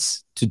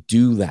gets to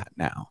do that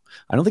now.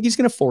 I don't think he's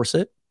going to force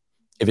it.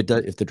 If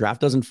the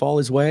draft doesn't fall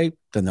his way,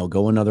 then they'll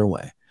go another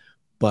way.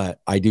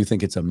 But I do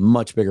think it's a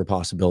much bigger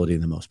possibility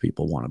than most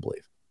people want to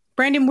believe.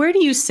 Brandon, where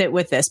do you sit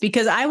with this?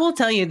 Because I will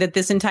tell you that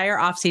this entire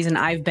offseason,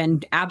 I've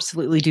been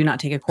absolutely do not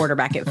take a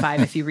quarterback at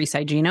 5 if you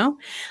re-sign Geno,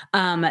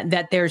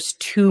 that there's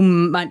too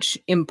much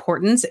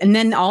importance. And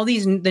then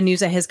the news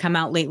that has come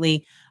out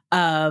lately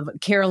of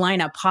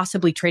Carolina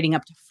possibly trading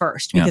up to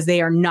 1st because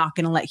they are not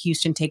going to let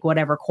Houston take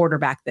whatever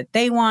quarterback that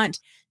they want.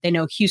 They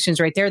know Houston's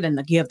right there. Then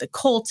you have the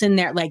Colts in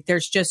there. Like,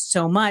 there's just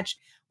so much.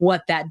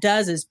 What that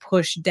does is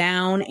push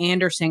down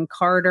Anderson,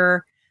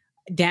 Carter,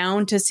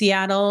 down to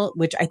Seattle,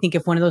 which I think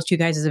if one of those 2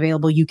 guys is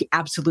available, you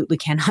absolutely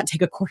cannot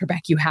take a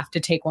quarterback. You have to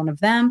take one of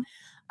them.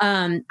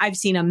 I've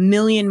seen a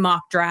million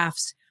mock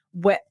drafts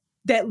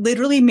that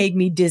literally made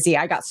me dizzy.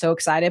 I got so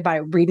excited by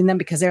reading them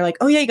because they're like,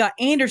 oh yeah, you got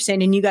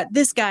Anderson and you got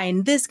this guy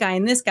and this guy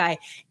and this guy.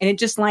 And it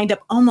just lined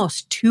up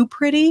almost too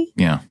pretty.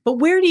 Yeah. But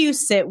where do you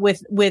sit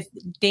with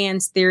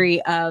Dan's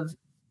theory of,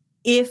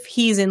 if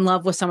he's in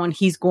love with someone,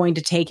 he's going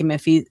to take him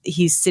if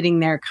he's sitting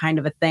there, kind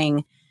of a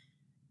thing?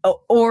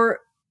 Or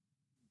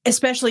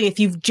especially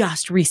if you've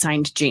just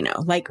re-signed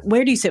Geno, like,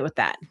 where do you sit with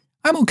that?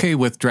 I'm okay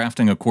with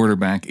drafting a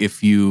quarterback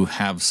if you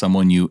have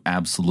someone you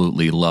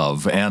absolutely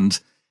love. And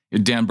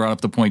Dan brought up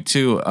the point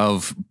too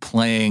of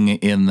playing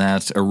in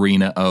that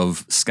arena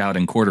of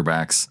scouting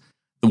quarterbacks.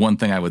 The one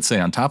thing I would say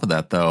on top of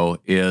that, though,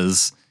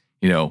 is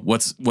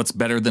what's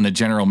better than a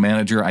general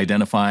manager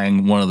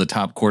identifying one of the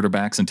top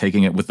quarterbacks and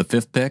taking it with the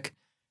 5th pick?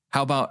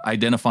 How about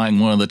identifying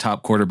one of the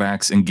top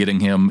quarterbacks and getting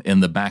him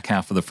in the back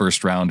half of the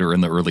first round or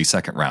in the early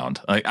second round?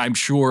 I'm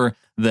sure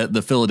that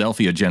the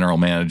Philadelphia general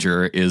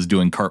manager is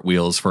doing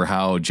cartwheels for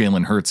how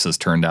Jalen Hurts has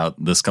turned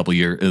out this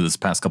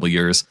past couple of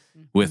years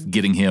with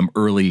getting him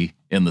early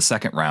in the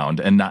second round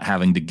and not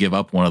having to give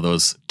up one of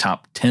those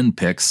top 10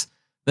 picks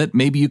that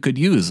maybe you could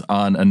use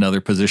on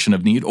another position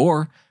of need.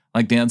 Or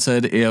like Dan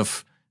said,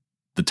 if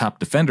the top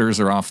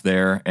defenders are off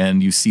there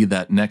and you see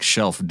that next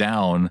shelf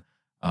down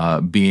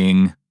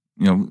being,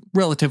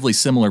 relatively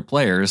similar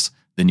players,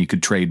 then you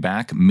could trade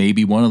back.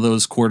 Maybe one of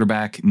those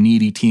quarterback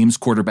needy teams,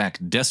 quarterback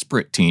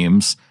desperate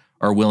teams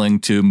are willing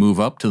to move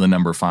up to the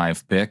number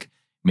 5 pick.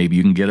 Maybe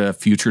you can get a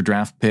future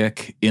draft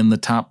pick in the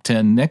top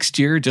 10 next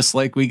year, just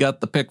like we got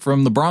the pick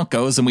from the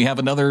Broncos and we have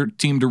another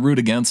team to root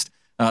against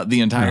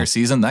the entire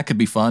season. That could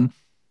be fun.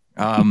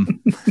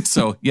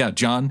 So yeah,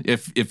 John,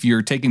 if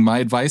you're taking my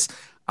advice,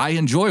 I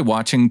enjoy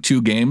watching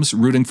 2 games,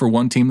 rooting for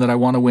one team that I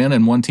want to win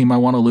and one team I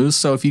want to lose.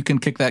 So if you can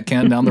kick that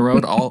can down the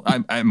road,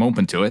 I'm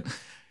open to it.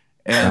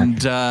 And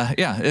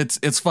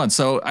it's fun.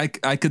 So I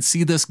could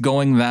see this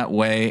going that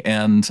way,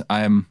 and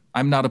I'm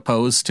not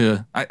opposed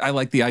to. I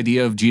like the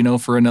idea of Geno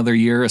for another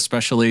year,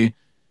 especially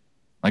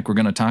like we're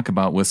going to talk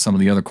about with some of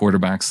the other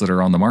quarterbacks that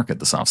are on the market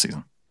this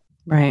offseason.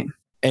 Right.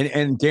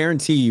 And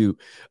guarantee you,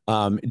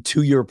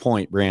 to your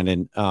point,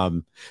 Brandon,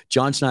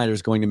 John Schneider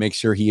is going to make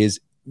sure he is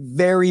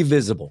very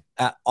visible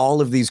at all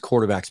of these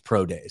quarterbacks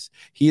pro days.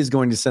 He is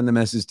going to send the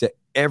message to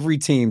every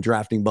team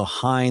drafting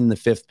behind the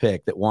 5th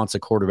pick that wants a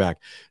quarterback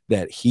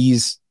that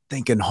he's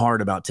thinking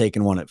hard about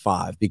taking one at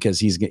 5 because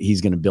he's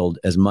going to build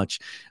as much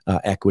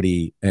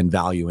equity and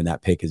value in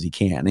that pick as he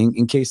can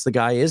in case the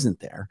guy isn't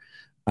there,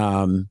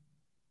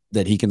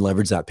 that he can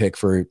leverage that pick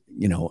for,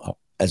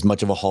 as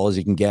much of a haul as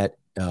he can get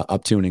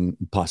up to and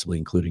possibly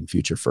including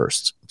future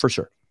firsts for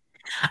sure.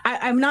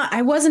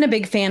 I wasn't a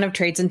big fan of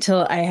trades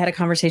until I had a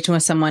conversation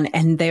with someone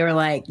and they were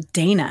like,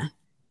 Dana,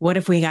 what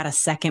if we got a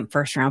second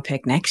first round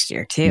pick next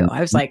year too? I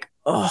was like,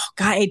 oh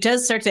God, it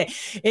does start to,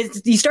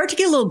 you start to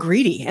get a little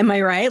greedy. Am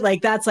I right?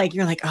 Like, that's like,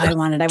 you're like, oh, I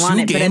want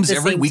it. 2 games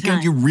every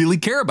weekend you really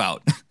care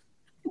about.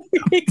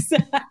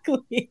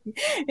 Exactly.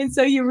 And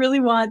so you really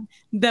want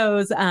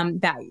those,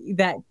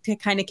 that to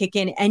kind of kick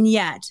in. And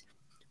yet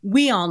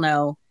we all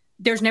know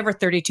there's never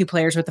 32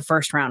 players with the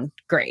first round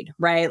grade,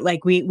 right?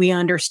 Like we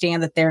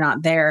understand that they're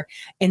not there.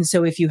 And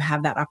so if you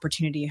have that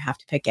opportunity, you have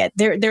to pick it.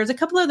 There's a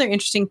couple other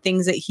interesting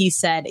things that he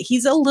said.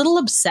 He's a little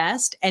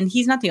obsessed, and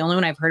he's not the only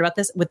one I've heard about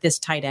this with this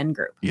tight end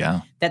group.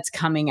 Yeah. That's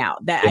coming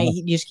out that I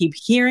just keep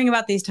hearing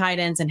about these tight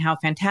ends and how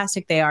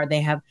fantastic they are. They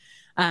have,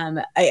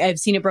 I've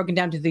seen it broken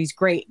down to these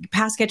great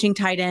pass catching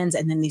tight ends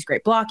and then these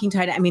great blocking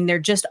tight ends. I mean, they're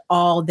just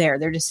all there.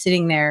 They're just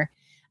sitting there.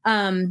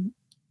 And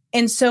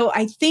so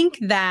I think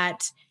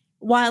that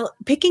while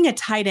picking a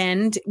tight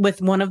end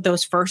with one of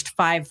those first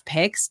 5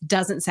 picks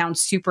doesn't sound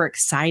super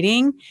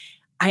exciting,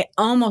 I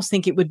almost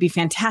think it would be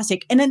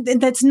fantastic. And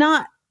that's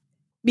not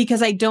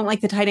because I don't like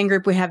the tight end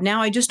group we have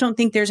now. I just don't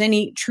think there's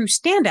any true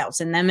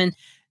standouts in them. And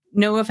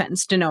no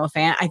offense to Noah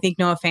Fant. I think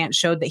Noah Fant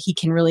showed that he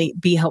can really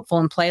be helpful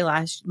and play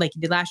like he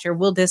did last year.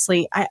 Will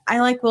Dissly, I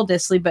like Will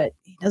Dissly, but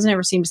he doesn't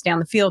ever seem to stay on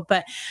the field.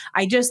 But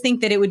I just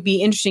think that it would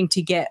be interesting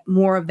to get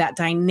more of that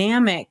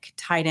dynamic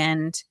tight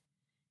end.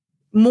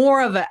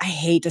 More of a, I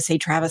hate to say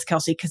Travis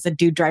Kelce because the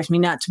dude drives me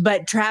nuts,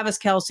 but Travis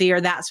Kelce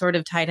or that sort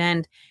of tight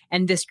end.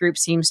 And this group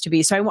seems to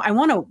be. So I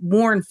want to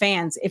warn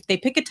fans, if they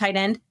pick a tight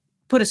end,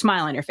 put a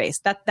smile on your face.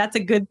 That's a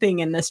good thing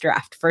in this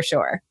draft for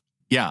sure.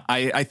 Yeah,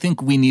 I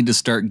think we need to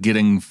start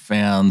getting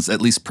fans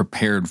at least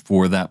prepared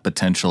for that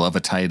potential of a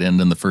tight end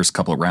in the first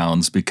couple of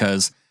rounds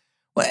because,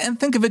 well, and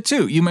think of it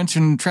too. You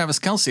mentioned Travis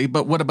Kelce,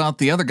 but what about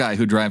the other guy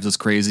who drives us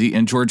crazy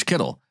and George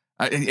Kittle?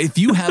 If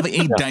you have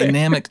a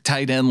dynamic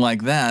tight end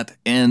like that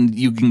and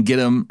you can get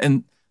him,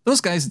 and those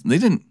guys, they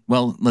didn't,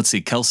 well, let's see,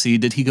 Kelce,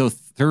 did he go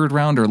 3rd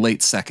round or late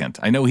 2nd?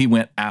 I know he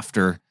went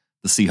after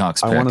the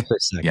Seahawks pick. I want to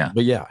say 2nd,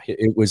 but yeah,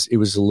 it was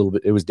a little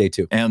bit, it was day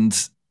 2. And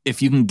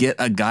if you can get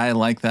a guy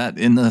like that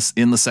in the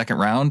 2nd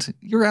round,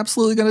 you're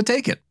absolutely going to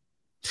take it.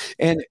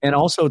 And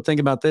also think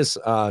about this,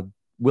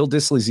 Will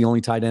Dissly is the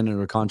only tight end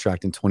under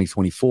contract in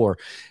 2024,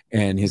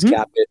 and his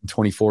cap hit in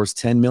 24 is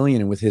 $10 million.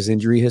 And with his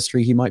injury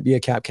history, he might be a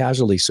cap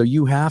casualty. So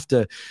you have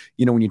to,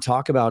 when you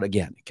talk about,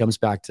 again, it comes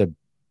back to,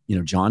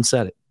 John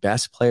said it,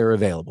 best player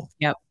available.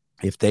 Yep.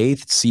 If they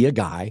see a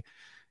guy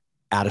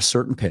at a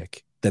certain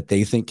pick that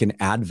they think can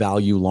add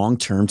value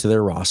long-term to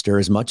their roster,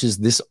 as much as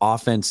this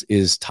offense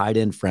is tight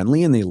end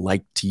friendly and they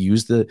like to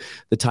use the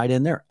tight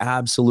end, they're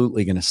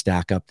absolutely going to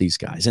stack up these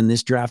guys. And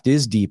this draft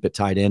is deep at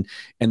tight end,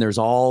 and there's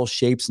all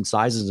shapes and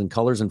sizes and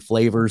colors and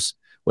flavors,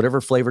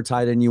 whatever flavor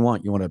tight end you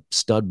want. You want a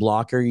stud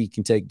blocker, you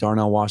can take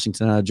Darnell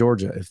Washington out of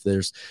Georgia. If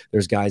there's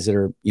guys that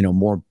are,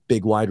 more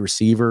big wide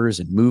receivers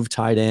and move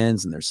tight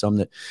ends, and there's some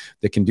that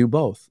can do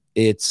both.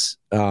 It's,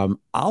 they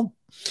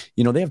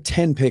have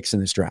 10 picks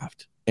in this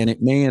draft. And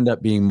it may end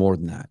up being more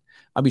than that.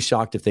 I'll be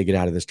shocked if they get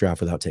out of this draft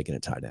without taking a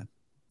tight end.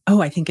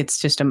 Oh, I think it's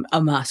just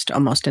a must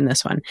almost in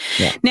this one.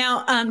 Yeah.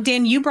 Now,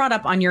 Dan, you brought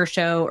up on your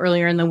show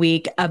earlier in the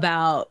week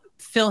about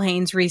Phil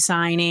Haynes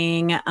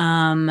resigning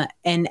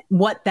and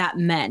what that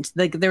meant.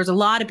 Like, there's a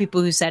lot of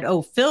people who said,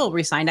 oh, Phil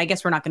resigned. I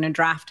guess we're not going to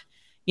draft,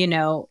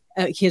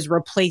 his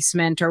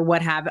replacement or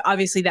what have.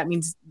 Obviously, that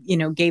means,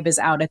 Gabe is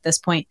out at this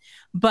point.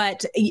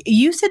 But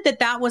you said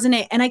that wasn't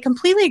it. And I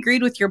completely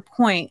agreed with your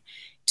point.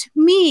 To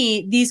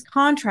me, these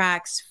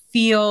contracts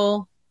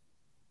feel,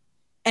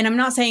 and I'm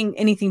not saying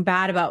anything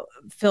bad about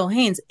Phil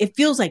Haynes, it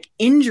feels like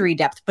injury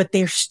depth, but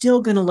they're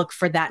still going to look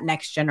for that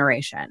next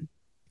generation.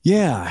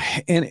 Yeah,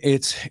 and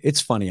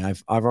it's funny.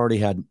 I've already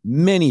had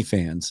many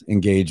fans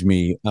engage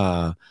me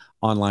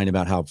online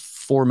about how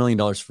 $4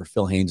 million for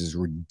Phil Haynes is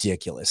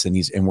ridiculous,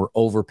 and we're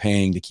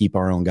overpaying to keep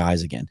our own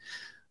guys again.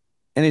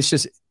 And it's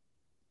just,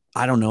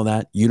 I don't know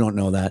that. You don't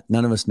know that.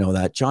 None of us know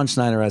that. John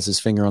Schneider has his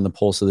finger on the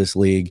pulse of this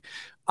league.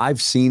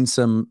 I've seen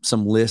some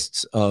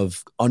lists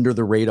of under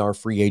the radar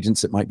free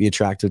agents that might be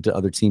attractive to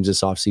other teams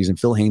this offseason.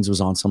 Phil Haynes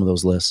was on some of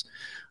those lists.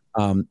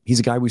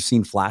 He's a guy we've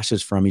seen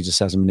flashes from. He just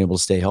hasn't been able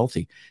to stay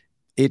healthy.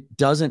 It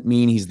doesn't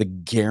mean he's the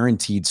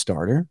guaranteed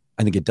starter.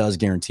 I think it does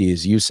guarantee,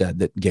 as you said,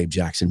 that Gabe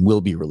Jackson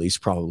will be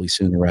released probably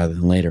sooner rather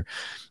than later.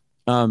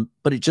 But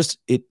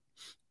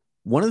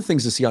one of the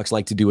things the Seahawks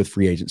like to do with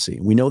free agency,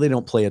 we know they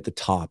don't play at the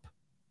top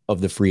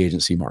of the free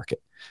agency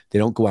market. They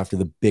don't go after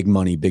the big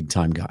money, big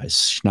time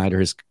guys. Schneider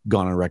has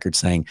gone on record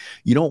saying,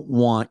 you don't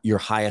want your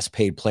highest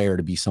paid player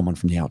to be someone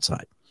from the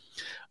outside.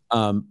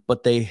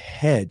 But they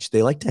hedge.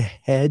 They like to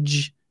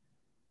hedge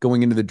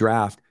going into the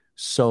draft.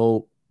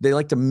 So they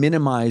like to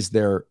minimize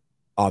their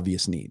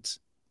obvious needs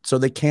so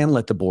they can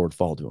let the board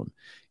fall to them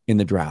in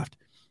the draft.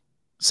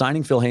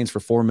 Signing Phil Haynes for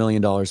 $4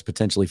 million,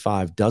 potentially $5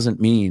 million, doesn't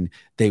mean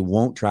they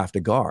won't draft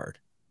a guard.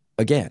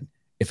 Again,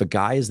 if a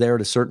guy is there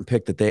at a certain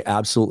pick that they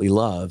absolutely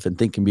love and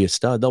think can be a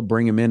stud, they'll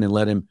bring him in and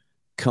let him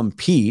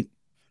compete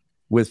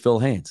with Phil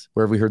Haynes.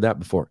 Where have we heard that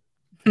before?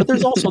 But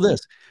there's also this.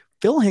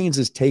 Phil Haynes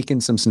has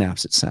taken some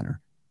snaps at center.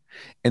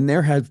 And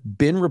there have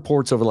been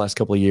reports over the last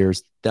couple of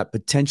years that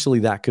potentially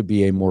that could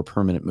be a more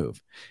permanent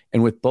move.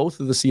 And with both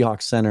of the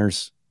Seahawks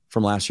centers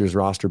from last year's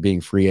roster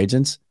being free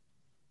agents,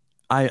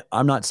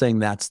 I'm not saying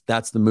that's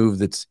the move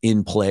that's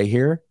in play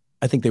here.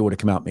 I think they would have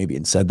come out maybe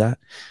and said that.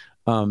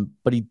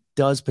 But he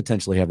does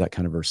potentially have that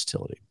kind of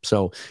versatility.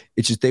 So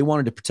it's just they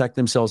wanted to protect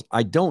themselves.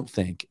 I don't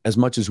think, as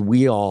much as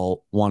we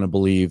all want to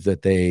believe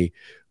that they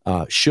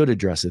should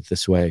address it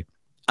this way,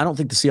 I don't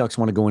think the Seahawks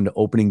want to go into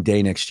opening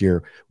day next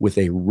year with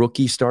a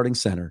rookie starting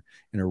center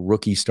and a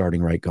rookie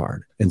starting right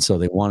guard. And so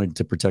they wanted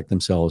to protect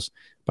themselves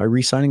by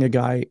re-signing a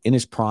guy in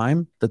his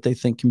prime that they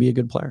think can be a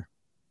good player.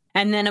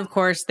 And then, of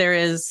course, there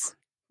is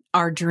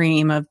our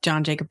dream of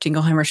John Jacob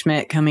Jingleheimer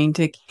Schmidt coming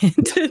to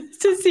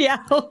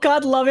Seattle.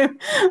 God love him.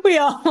 We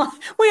all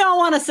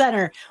want a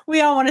center.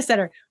 We all want a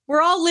center.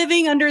 We're all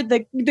living under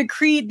the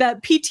Creed,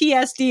 that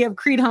PTSD of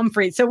Creed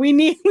Humphrey. So we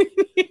need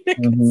a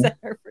good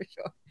center for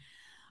sure.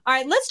 All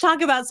right, let's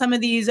talk about some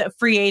of these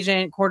free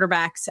agent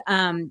quarterbacks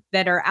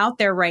that are out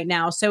there right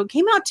now. So it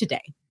came out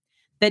today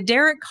that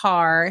Derek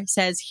Carr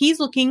says he's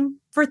looking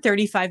for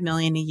 $35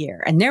 million a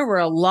year. And there were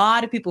a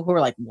lot of people who were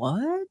like,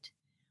 what?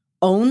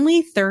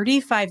 Only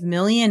 $35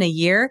 million a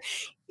year?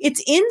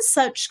 It's in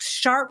such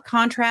sharp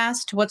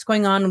contrast to what's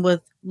going on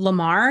with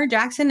Lamar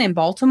Jackson in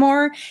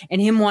Baltimore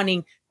and him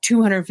wanting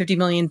 $250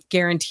 million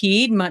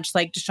guaranteed, much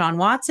like Deshaun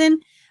Watson.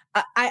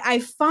 I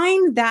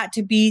find that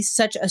to be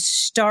such a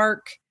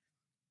stark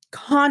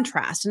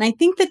contrast. And I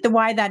think that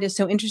why that is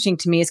so interesting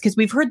to me is because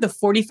we've heard the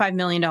 $45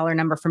 million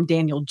number from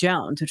Daniel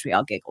Jones, which we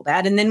all giggled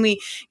at. And then we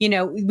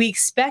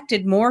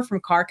expected more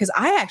from Carr, because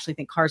I actually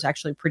think Carr's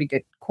actually a pretty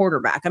good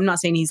quarterback. I'm not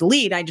saying he's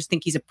elite. I just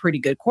think he's a pretty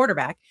good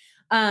quarterback.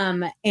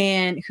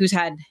 And who's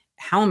had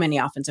how many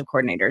offensive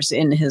coordinators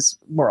in his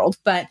world.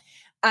 But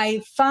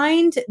I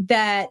find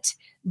that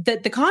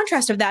the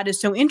contrast of that is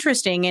so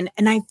interesting.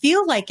 And I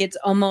feel like it's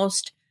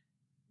almost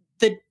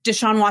the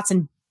Deshaun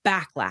Watson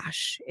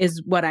backlash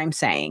is what I'm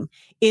saying,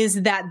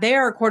 is that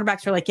there are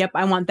quarterbacks who are like, yep,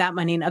 I want that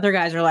money. And other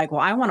guys are like, well,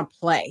 I want to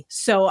play.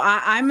 So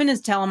I'm going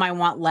to tell them I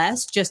want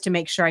less just to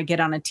make sure I get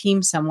on a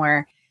team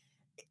somewhere.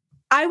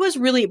 I was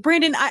really,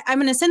 Brandon, I'm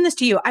going to send this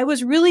to you. I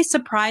was really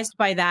surprised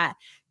by that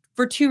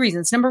for two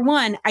reasons. Number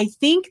one, I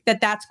think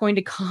that that's going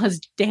to cause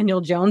Daniel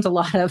Jones a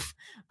lot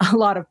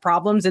of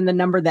problems in the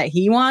number that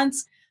he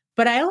wants.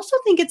 But I also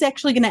think it's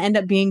actually going to end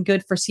up being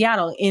good for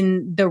Seattle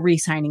in the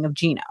re-signing of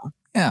Geno.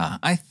 Yeah,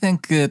 I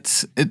think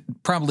it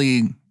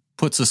probably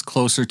puts us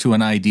closer to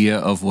an idea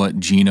of what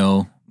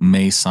Geno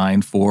may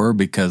sign for,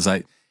 because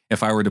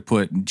if I were to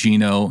put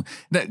Geno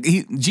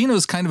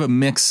is kind of a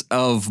mix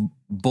of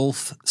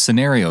both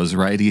scenarios,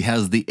 right? He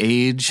has the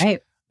age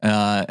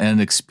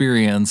and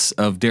experience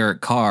of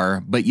Derek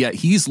Carr, but yet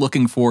he's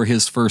looking for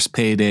his first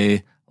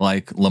payday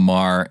like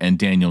Lamar and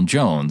Daniel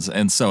Jones.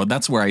 And so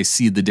that's where I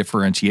see the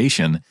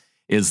differentiation,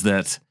 is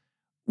that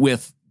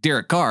with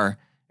Derek Carr,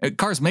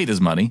 Carr's made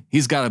his money.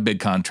 He's got a big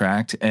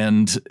contract,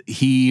 and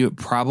he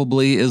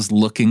probably is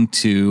looking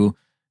to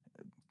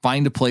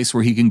find a place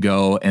where he can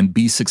go and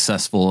be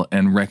successful,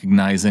 and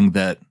recognizing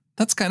that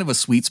that's kind of a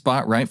sweet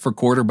spot, right, for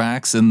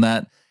quarterbacks, in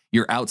that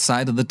you're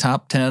outside of the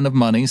top 10 of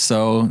money.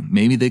 So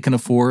maybe they can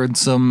afford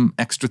some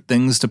extra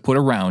things to put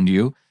around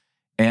you.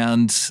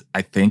 And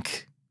I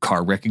think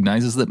Carr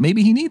recognizes that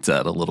maybe he needs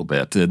that a little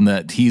bit, and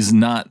that he's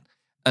not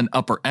an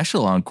upper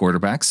echelon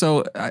quarterback.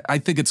 So I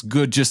think it's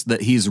good just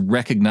that he's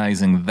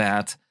recognizing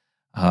that.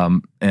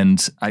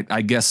 And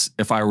I guess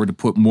if I were to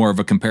put more of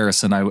a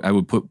comparison, I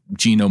would put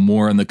Geno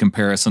more in the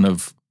comparison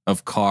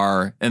of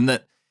Carr, and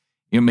that,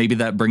 maybe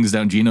that brings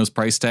down Geno's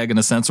price tag in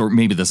a sense, or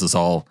maybe this is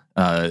all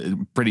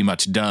pretty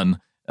much done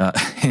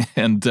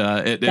and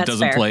it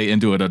doesn't fair. Play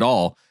into it at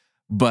all.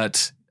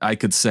 But I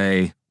could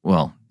say,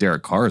 well,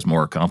 Derek Carr is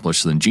more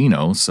accomplished than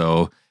Geno,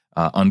 so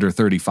under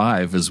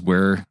 35 is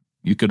where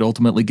you could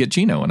ultimately get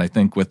Geno. And I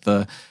think with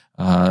the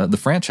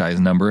franchise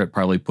number, it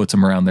probably puts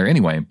him around there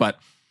anyway. But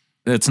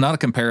it's not a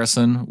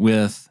comparison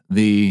with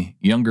the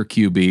younger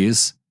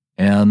QBs.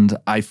 And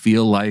I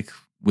feel like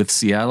with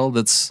Seattle,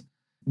 that's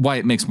why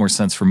it makes more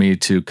sense for me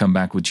to come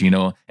back with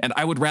Geno. And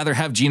I would rather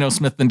have Geno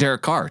Smith than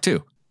Derek Carr,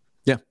 too.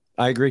 Yeah,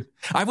 I agree.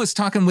 I was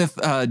talking with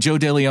Joe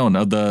DeLeon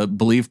of the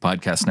Believe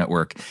Podcast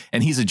Network,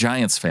 and he's a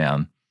Giants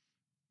fan.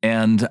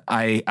 And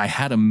I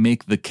had to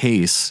make the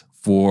case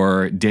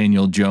for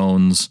Daniel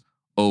Jones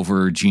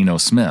over Geno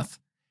Smith.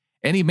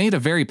 And he made a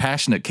very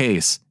passionate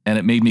case, and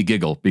it made me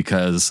giggle,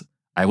 because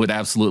I would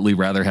absolutely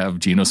rather have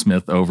Geno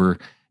Smith over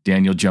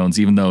Daniel Jones,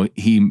 even though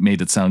he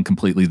made it sound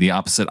completely the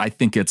opposite. I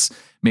think it's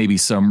maybe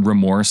some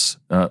remorse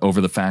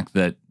over the fact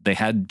that they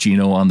had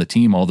Geno on the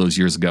team all those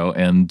years ago,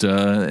 and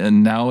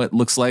now it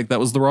looks like that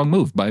was the wrong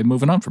move by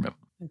moving on from him.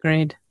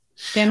 Agreed.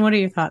 Dan, what are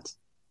your thoughts?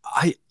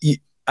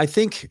 I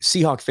think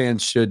Seahawk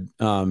fans should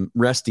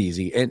rest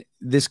easy. And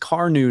this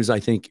Carr news, I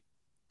think,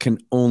 can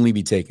only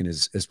be taken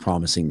as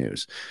promising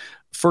news.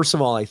 First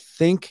of all, I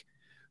think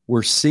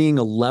we're seeing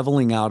a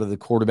leveling out of the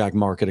quarterback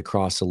market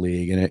across the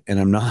league. And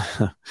I'm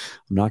not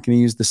going to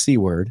use the C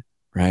word,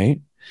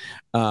 right?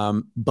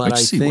 But which I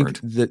C think word?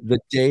 the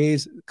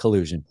days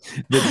collusion,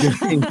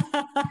 the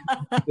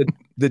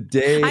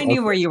day I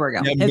knew where you were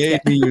going.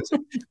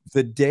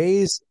 The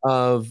days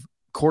of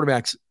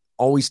quarterbacks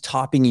always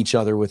topping each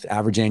other with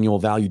average annual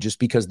value just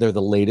because they're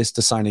the latest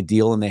to sign a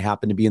deal and they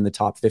happen to be in the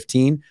top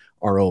 15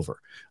 are over.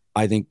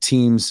 I think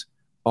teams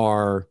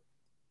are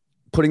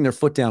putting their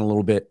foot down a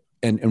little bit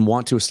and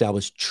want to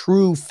establish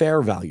true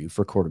fair value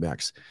for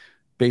quarterbacks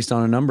based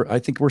on a number. I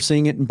think we're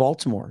seeing it in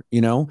Baltimore.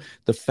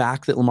 The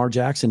fact that Lamar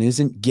Jackson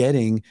isn't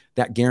getting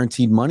that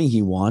guaranteed money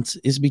he wants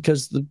is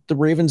because the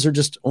Ravens are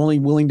just only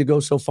willing to go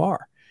so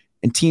far.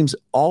 And teams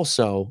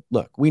also,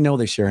 look, we know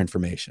they share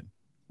information.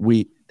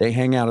 They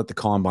hang out at the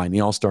combine,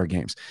 the all-star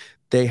games.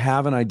 They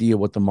have an idea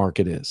what the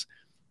market is.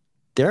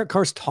 Derek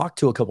Carr's talked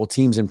to a couple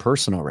teams in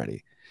person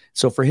already.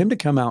 So for him to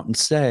come out and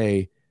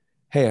say,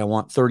 hey, I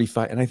want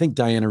 35, and I think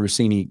Diana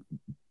Rossini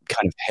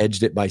kind of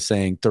hedged it by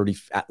saying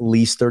at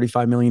least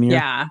 35 million a year.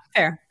 Yeah,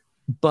 fair.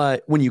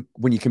 But when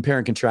you compare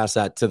and contrast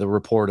that to the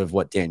report of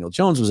what Daniel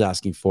Jones was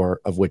asking for,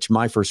 of which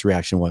my first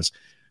reaction was,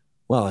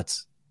 well,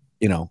 it's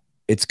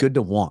good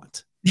to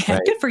want. Yeah,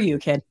 right? Good for you,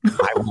 kid.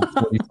 I want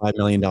 $45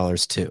 million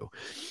too.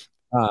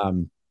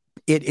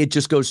 It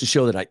just goes to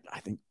show that I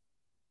think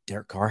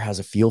Derek Carr has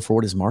a feel for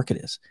what his market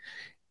is.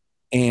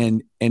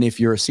 And if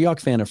you're a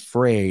Seahawks fan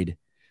afraid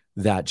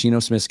that Geno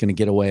Smith's going to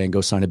get away and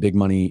go sign a big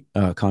money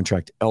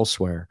contract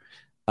elsewhere,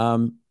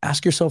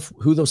 ask yourself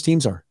who those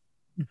teams are.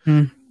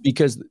 Mm-hmm.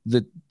 Because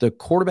the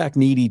quarterback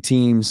needy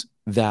teams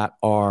that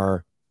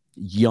are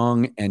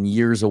young and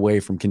years away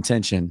from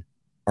contention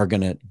are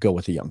going to go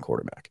with a young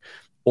quarterback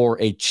or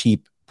a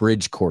cheap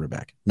bridge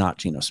quarterback, not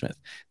Geno Smith.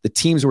 The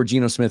teams where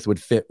Geno Smith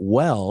would fit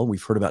well,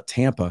 we've heard about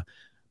Tampa.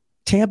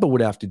 Tampa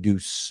would have to do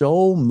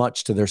so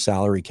much to their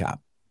salary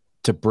cap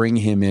to bring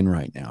him in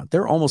right now.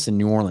 They're almost in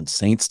New Orleans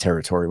Saints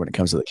territory when it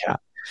comes to the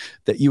cap,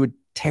 that you would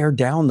tear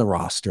down the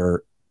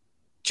roster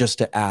just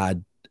to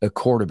add a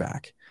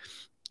quarterback.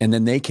 And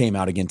then they came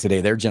out again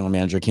today. Their general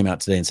manager came out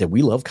today and said,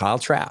 we love Kyle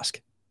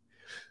Trask.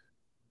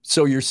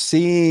 So you're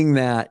seeing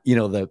that,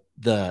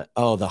 the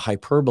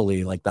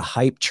hyperbole, like the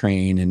hype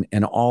train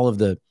and all of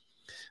the,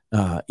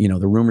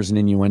 the rumors and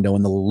innuendo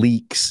and the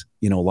leaks,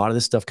 a lot of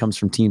this stuff comes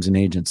from teams and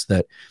agents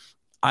that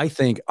I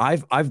think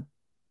I've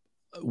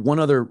one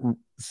other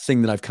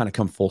thing that I've kind of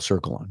come full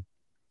circle on.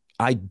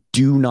 I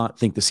do not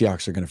think the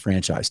Seahawks are going to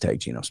franchise tag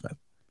Geno Smith.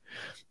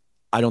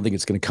 I don't think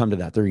it's going to come to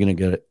that.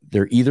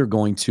 They're either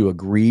going to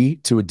agree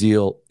to a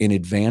deal in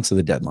advance of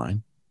the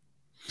deadline,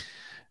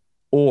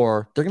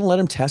 or they're going to let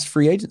him test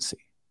free agency,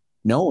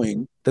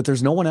 knowing that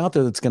there's no one out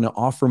there that's going to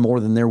offer more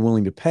than they're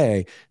willing to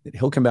pay, that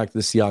he'll come back to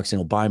the Seahawks and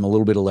he'll buy him a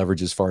little bit of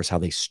leverage as far as how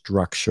they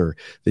structure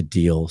the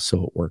deal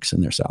so it works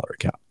in their salary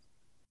cap.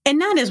 And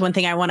that is one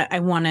thing I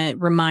want to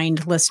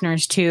remind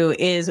listeners too,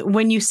 is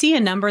when you see a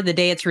number the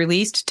day it's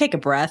released, take a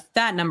breath.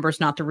 That number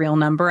is not the real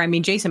number. I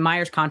mean, Jason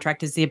Meyer's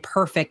contract is the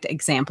perfect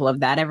example of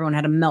that. Everyone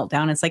had a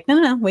meltdown. It's like,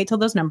 no, wait till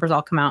those numbers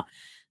all come out.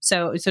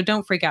 So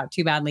don't freak out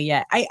too badly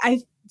yet.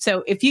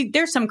 So if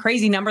there's some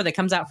crazy number that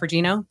comes out for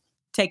Geno,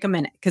 take a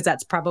minute because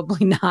that's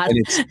probably not,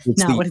 and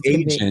it's not what the it's going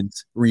to be. agent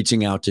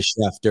reaching out to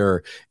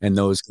Schefter and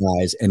those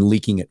guys and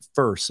leaking it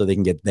first so they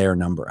can get their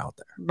number out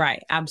there.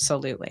 Right.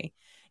 Absolutely.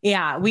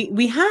 Yeah.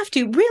 We have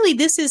to really,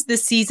 this is the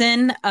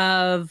season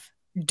of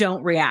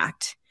don't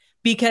react,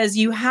 because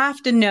you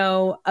have to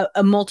know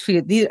a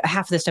multitude.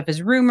 Half of this stuff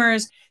is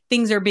rumors.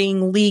 Things are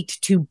being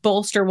leaked to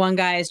bolster one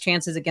guy's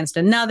chances against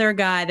another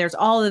guy. There's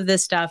all of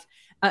this stuff.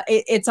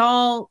 It's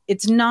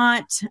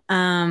not,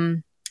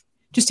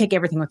 just take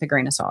everything with a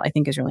grain of salt, I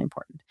think is really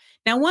important.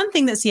 Now, one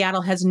thing that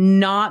Seattle has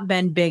not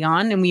been big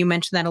on, and you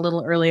mentioned that a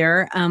little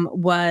earlier,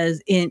 was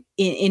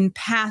in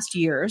past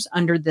years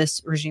under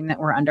this regime that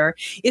we're under,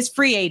 is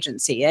free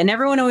agency. And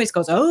everyone always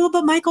goes, oh,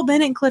 but Michael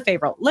Bennett and Cliff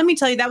Averill. Let me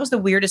tell you, that was the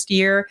weirdest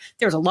year.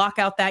 There was a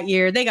lockout that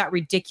year. They got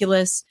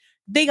ridiculous.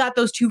 They got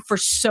those two for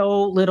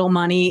so little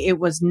money. It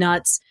was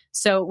nuts.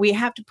 So we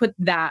have to put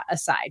that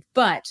aside.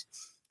 But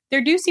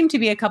there do seem to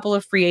be a couple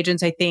of free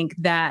agents, I think,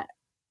 that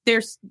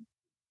there's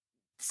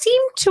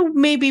seem to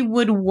maybe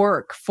would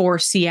work for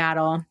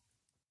Seattle,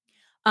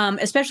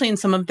 especially in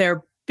some of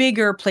their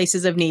bigger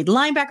places of need.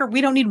 Linebacker, we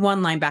don't need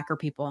one linebacker,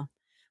 people.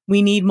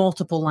 We need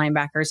multiple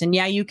linebackers. And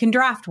yeah, you can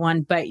draft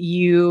one, but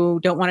you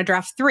don't want to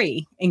draft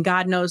three. And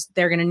God knows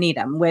they're going to need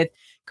them. With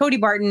Cody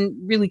Barton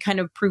really kind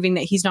of proving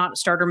that he's not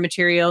starter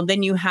material.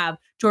 Then you have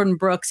Jordan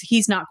Brooks.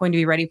 He's not going to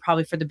be ready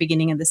probably for the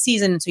beginning of the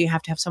season. And so you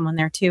have to have someone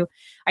there too.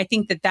 I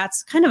think that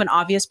that's kind of an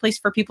obvious place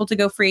for people to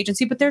go free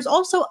agency, but there's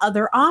also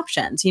other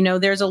options. You know,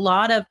 there's a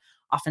lot of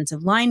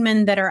offensive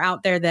linemen that are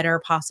out there that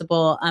are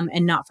possible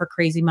and not for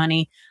crazy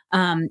money.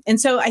 And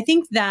so I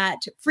think that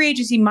free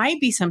agency might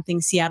be something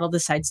Seattle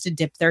decides to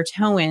dip their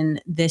toe in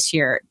this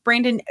year.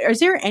 Brandon, is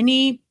there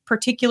any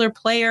particular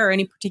player or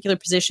any particular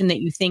position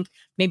that you think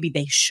maybe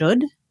they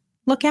should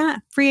look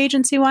at free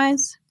agency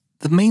wise?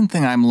 The main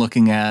thing I'm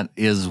looking at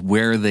is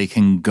where they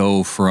can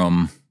go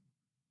from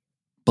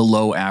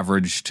below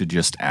average to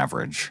just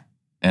average.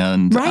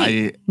 And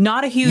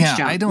not a huge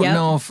jump. I don't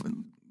know if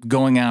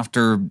going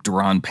after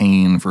Daron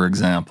Payne, for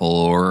example,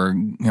 or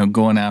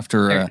going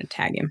after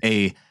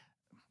a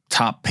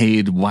top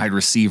paid wide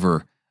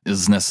receiver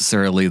is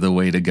necessarily the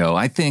way to go.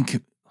 I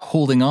think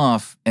holding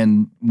off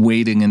and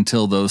waiting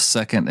until those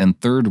second and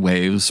third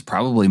waves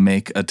probably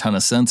make a ton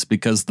of sense,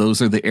 because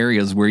those are the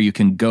areas where you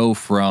can go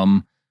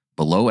from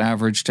below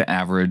average to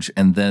average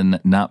and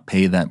then not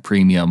pay that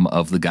premium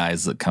of the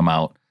guys that come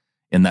out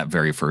in that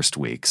very first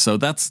week. So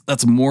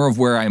that's more of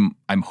where I'm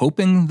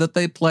hoping that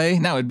they play.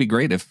 Now it'd be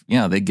great if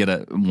they get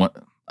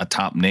a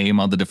top name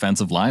on the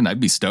defensive line. I'd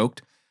be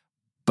stoked.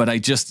 But I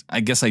guess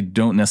I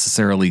don't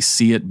necessarily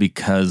see it,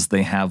 because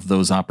they have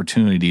those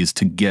opportunities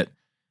to get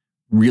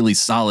really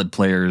solid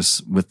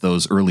players with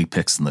those early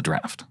picks in the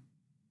draft.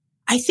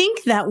 I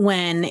think that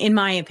in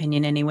my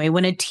opinion anyway,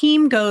 when a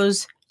team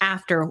goes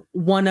after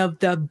one of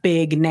the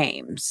big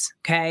names,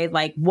 okay,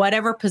 like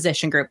whatever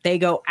position group, they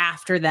go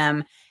after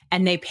them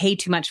and they pay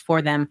too much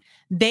for them,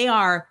 they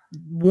are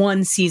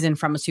one season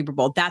from a Super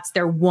Bowl. That's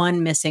their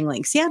one missing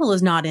link. Seattle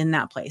is not in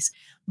that place.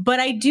 But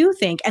I do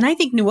think, and I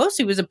think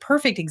Nwosu was a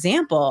perfect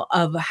example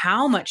of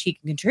how much he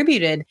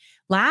contributed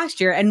last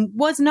year and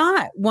was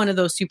not one of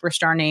those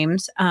superstar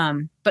names,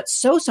 but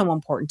so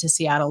important to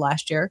Seattle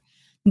last year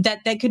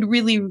that could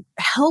really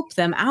help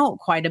them out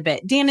quite a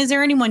bit. Dan, is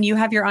there anyone you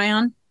have your eye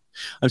on?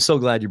 I'm so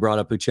glad you brought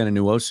up Uchenna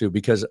Nwosu,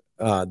 because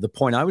the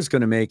point I was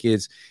going to make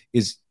is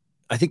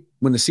I think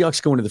when the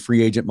Seahawks go into the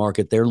free agent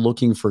market, they're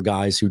looking for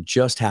guys who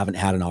just haven't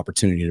had an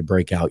opportunity to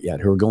break out yet,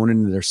 who are going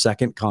into their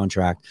second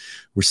contract,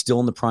 were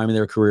still in the prime of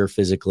their career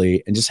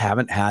physically, and just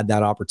haven't had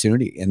that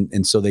opportunity.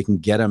 And so they can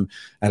get them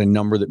at a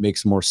number that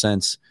makes more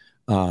sense,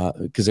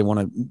 because they want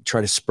to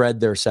try to spread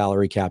their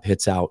salary cap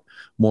hits out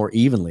more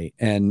evenly.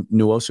 And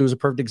Nwosu is a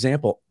perfect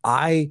example.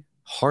 I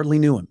hardly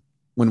knew him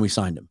when we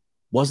signed him.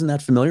 Wasn't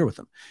that familiar with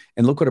him.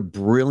 And look what a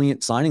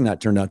brilliant signing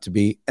that turned out to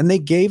be. And they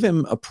gave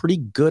him a pretty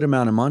good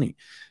amount of money.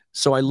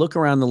 So I look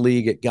around the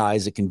league at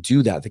guys that can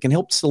do that. That can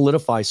help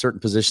solidify certain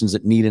positions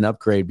that need an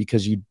upgrade,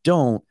 because you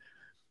don't,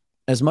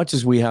 as much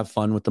as we have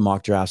fun with the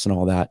mock drafts and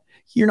all that,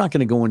 you're not going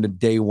to go into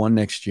day one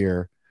next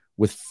year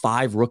with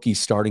 5 rookies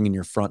starting in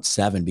your front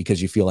 7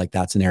 because you feel like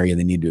that's an area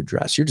they need to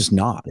address. You're just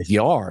not. If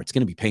you are, it's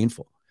going to be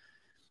painful.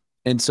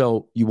 And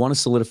so you want to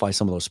solidify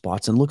some of those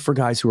spots and look for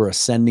guys who are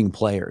ascending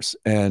players.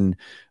 And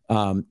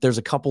there's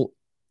a couple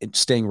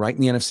staying right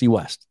in the NFC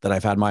West that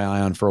I've had my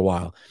eye on for a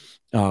while.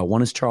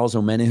 One is Charles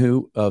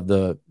Omenihu of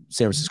the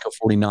San Francisco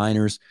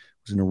 49ers.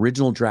 Was an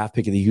original draft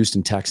pick of the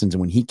Houston Texans.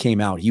 And when he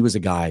came out, he was a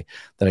guy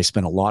that I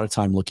spent a lot of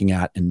time looking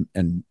at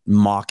and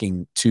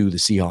mocking to the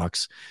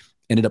Seahawks.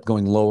 Ended up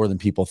going lower than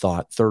people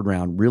thought. 3rd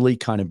round, really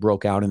kind of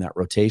broke out in that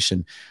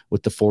rotation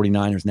with the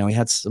 49ers. Now he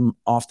had some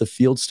off the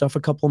field stuff a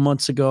couple of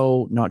months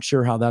ago. Not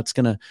sure how that's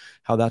gonna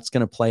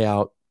play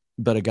out.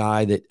 But a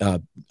guy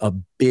that a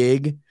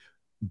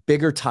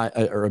bigger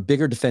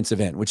defensive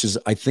end, which is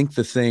I think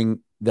the thing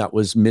that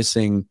was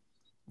missing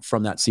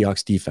from that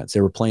Seahawks defense.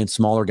 They were playing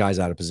smaller guys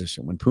out of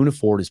position. When Poona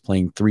Ford is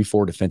playing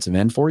 3-4 defensive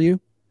end for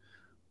you,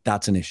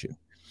 that's an issue.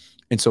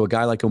 And so a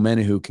guy like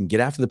Omenihu can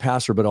get after the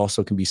passer, but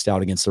also can be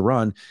stout against the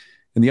run.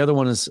 And the other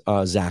one is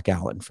Zach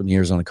Allen from the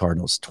Arizona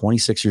Cardinals,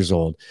 26 years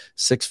old,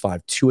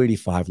 6'5",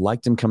 285.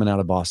 Liked him coming out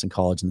of Boston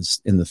College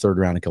in the third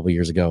round a couple of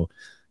years ago.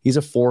 He's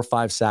a 4 or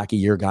 5 sack a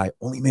year guy,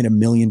 only made $1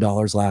 million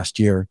last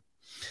year.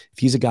 If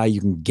he's a guy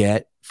you can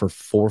get for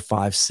 $4,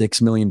 $5,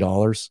 $6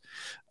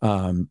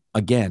 million,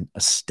 again,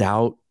 a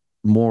stout,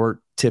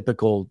 more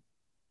typical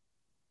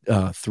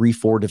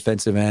 3-4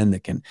 defensive end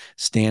that can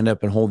stand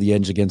up and hold the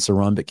edge against the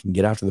run, but can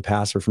get after the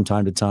passer from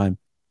time to time.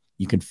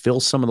 You can fill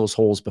some of those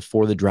holes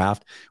before the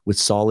draft with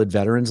solid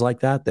veterans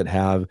like that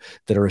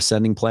are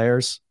ascending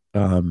players.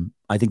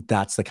 I think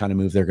that's the kind of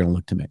move they're going to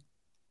look to make.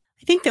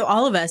 I think that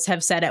all of us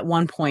have said at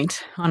one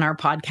point on our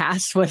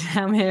podcast,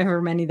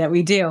 however many that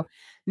we do,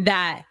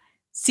 that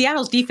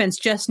Seattle's defense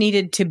just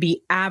needed to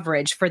be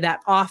average for that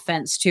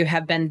offense to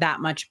have been that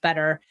much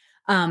better.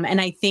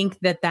 And I think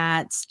that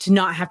that's to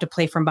not have to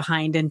play from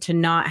behind and to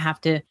not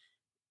have to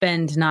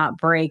bend, not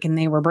break. And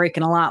they were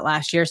breaking a lot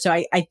last year. So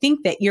I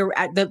think that you're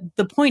at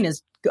the point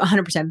is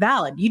 100%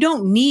 valid. You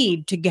don't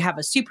need to have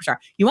a superstar.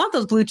 You want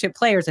those blue chip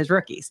players as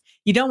rookies.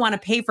 You don't want to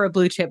pay for a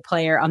blue chip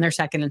player on their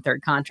second and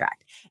third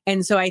contract.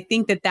 And so I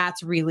think that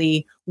that's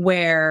really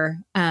where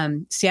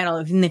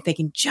Seattle, even if they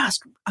can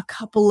just a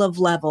couple of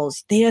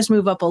levels, they just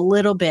move up a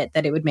little bit,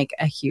 that it would make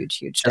a huge,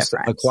 huge just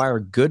difference. Acquire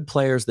good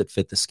players that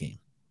fit the scheme.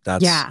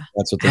 That's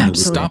what they need to do.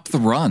 Stop the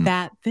run.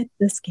 That fit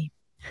the scheme.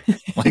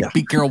 Like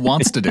Pete Carroll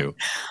wants to do.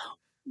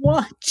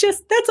 Well,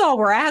 that's all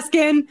we're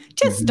asking.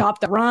 Just stop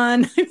the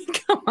run. I mean,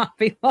 come on,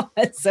 people.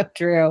 That's so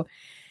true.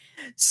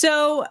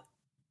 So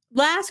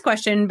last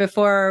question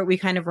before we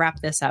kind of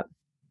wrap this up.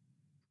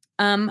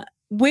 How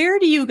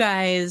do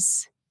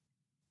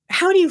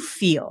you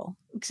feel?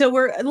 So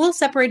we're a little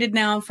separated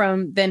now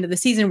from the end of the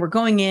season. We're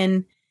going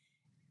in.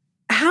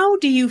 How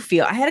do you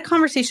feel? I had a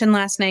conversation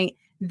last night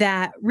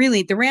that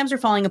really the Rams are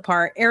falling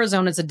apart.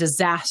 Arizona's a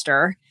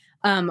disaster.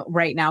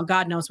 Right now,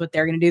 God knows what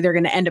they're going to do. They're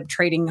going to end up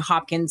trading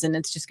Hopkins, and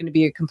it's just going to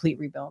be a complete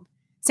rebuild.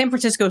 San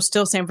Francisco is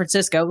still San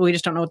Francisco. We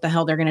just don't know what the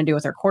hell they're going to do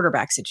with their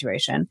quarterback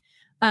situation.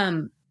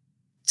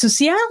 So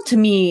Seattle, to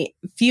me,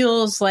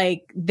 feels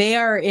like they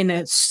are in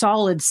a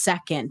solid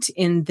second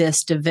in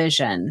this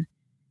division,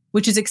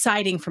 which is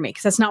exciting for me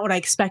because that's not what I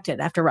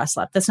expected after Russ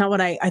left. That's not what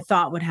I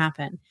thought would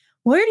happen.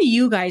 Where do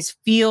you guys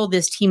feel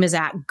this team is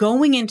at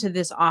going into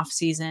this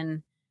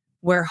offseason,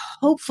 where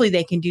hopefully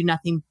they can do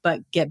nothing but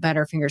get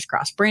better, fingers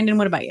crossed? Brandon,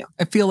 what about you?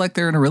 I feel like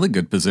they're in a really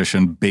good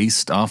position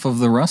based off of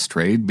the Russ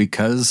trade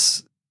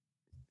because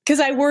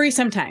I worry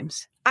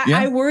sometimes.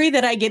 I worry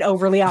that I get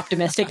overly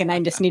optimistic and I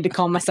just need to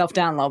calm myself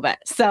down a little bit.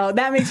 So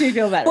that makes me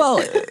feel better.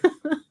 Well,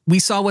 we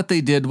saw what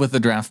they did with the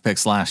draft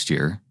picks last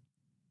year,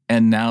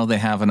 and now they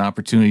have an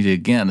opportunity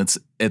again.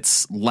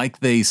 It's like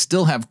they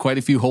still have quite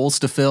a few holes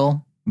to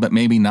fill, but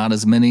maybe not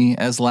as many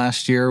as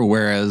last year,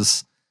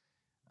 whereas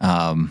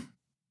I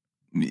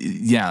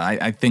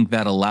think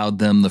that allowed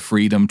them the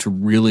freedom to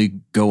really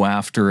go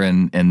after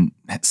and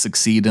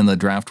succeed in the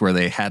draft where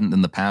they hadn't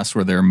in the past,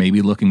 where they're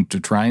maybe looking to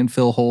try and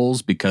fill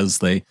holes because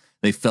they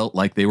felt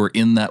like they were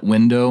in that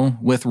window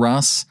with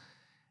Russ.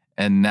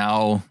 And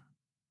now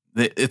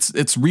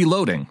it's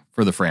reloading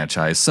for the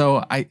franchise.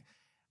 So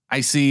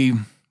I see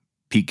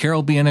Pete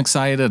Carroll being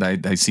excited.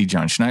 I see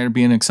John Schneider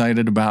being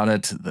excited about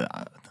it.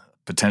 The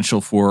potential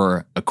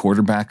for a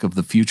quarterback of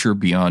the future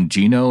beyond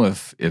Geno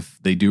if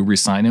they do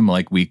re-sign him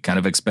like we kind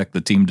of expect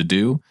the team to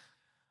do.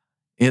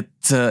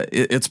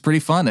 It's pretty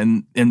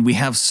fun. And we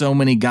have so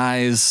many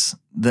guys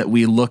that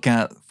we look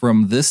at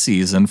from this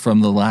season,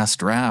 from the last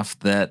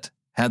draft, that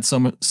had so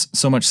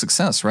much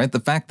success, right?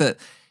 The fact that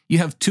you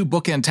have 2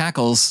 bookend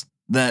tackles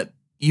that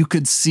you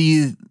could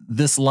see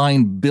this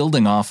line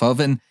building off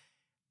of. And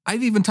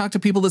I've even talked to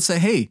people that say,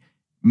 hey,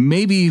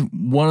 maybe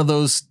one of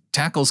those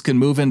tackles can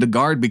move into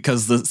guard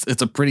because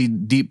it's a pretty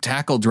deep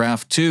tackle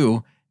draft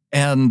too.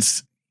 And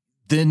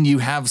then you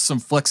have some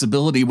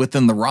flexibility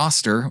within the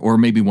roster, or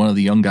maybe one of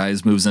the young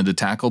guys moves into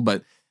tackle,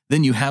 but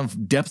then you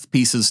have depth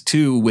pieces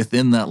too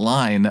within that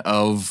line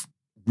of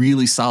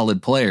really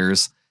solid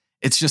players.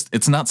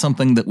 It's not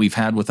something that we've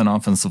had with an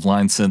offensive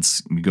line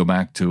since we go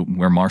back to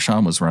where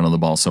Marshawn was running the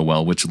ball so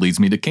well, which leads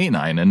me to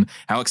K9 and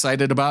how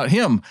excited about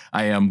him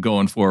I am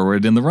going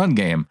forward in the run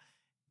game.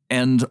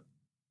 And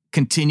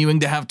continuing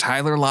to have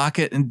Tyler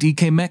Lockett and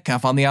DK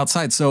Metcalf on the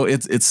outside. So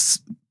it's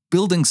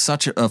building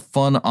such a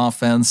fun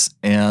offense,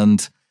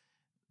 and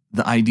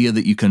the idea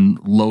that you can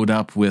load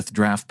up with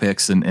draft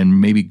picks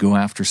and maybe go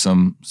after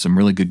some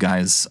really good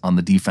guys on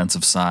the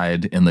defensive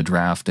side in the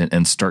draft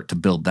and start to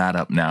build that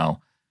up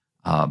now.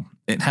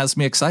 It has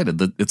me excited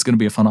that it's going to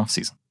be a fun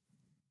offseason.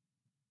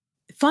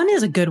 Fun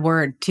is a good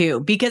word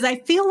too, because I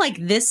feel like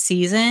this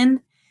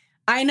season,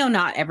 I know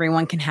not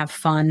everyone can have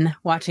fun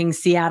watching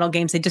Seattle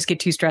games. They just get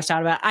too stressed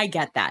out about it. I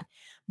get that.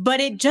 But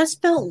it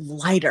just felt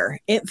lighter.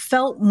 It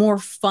felt more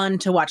fun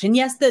to watch. And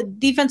yes, the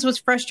defense was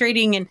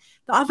frustrating and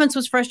the offense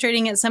was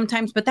frustrating at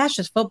sometimes, but that's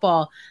just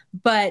football.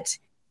 But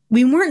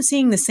we weren't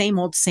seeing the same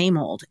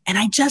old. And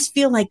I just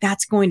feel like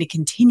that's going to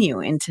continue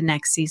into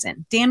next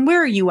season. Dan,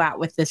 where are you at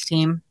with this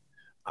team?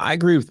 I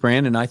agree with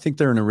Brandon. I think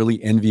they're in a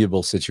really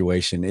enviable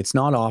situation. It's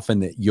not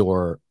often that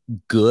you're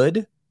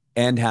good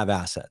and have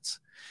assets.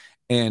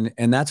 And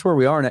that's where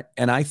we are.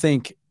 And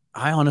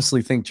I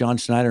honestly think John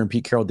Schneider and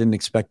Pete Carroll didn't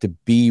expect to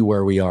be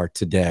where we are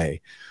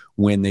today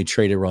when they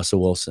traded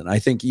Russell Wilson. I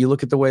think you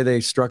look at the way they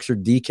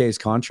structured DK's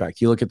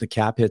contract, you look at the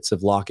cap hits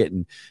of Lockett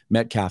and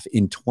Metcalf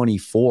in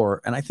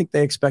 24, and I think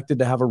they expected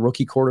to have a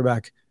rookie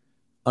quarterback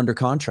under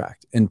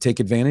contract and take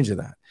advantage of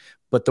that.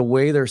 But the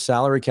way their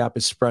salary cap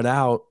is spread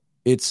out,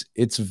 it's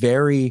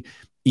very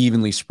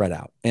evenly spread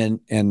out. And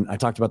I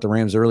talked about the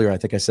Rams earlier. I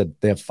think I said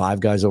they have 5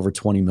 guys over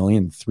 20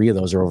 million. 3 of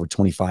those are over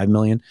 25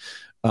 million.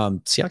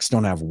 Seahawks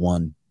don't have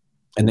one.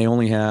 And they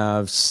only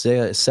have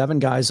 7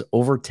 guys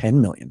over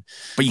 10 million.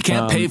 But you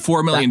can't pay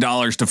 $4 million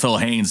to Phil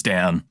Haynes,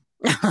 Dan.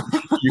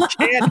 You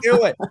can't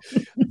do it.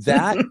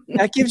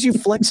 That gives you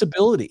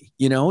flexibility.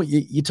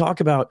 You talk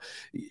about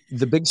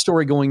the big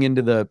story going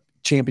into the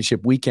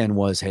championship weekend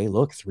was, hey,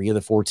 look, 3 of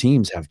the 4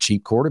 teams have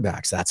cheap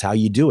quarterbacks. That's how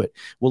you do it.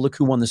 Well, look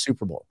who won the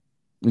Super Bowl.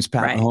 It was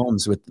Pat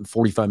Mahomes with the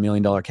 $45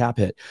 million cap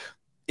hit.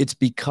 It's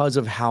because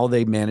of how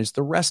they manage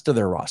the rest of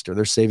their roster.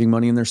 They're saving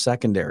money in their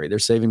secondary. They're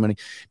saving money.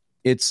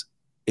 It's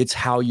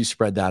how you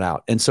spread that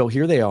out. And so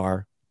here they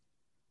are.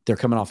 They're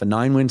coming off a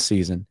 9-win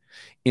season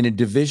in a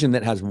division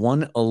that has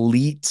 1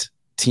 elite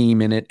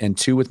team in it and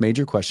 2 with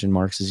major question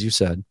marks, as you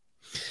said,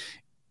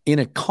 in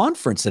a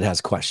conference that has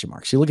question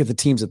marks. You look at the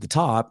teams at the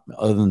top,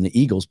 other than the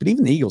Eagles, but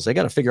even the Eagles, they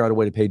got to figure out a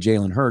way to pay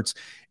Jalen Hurts,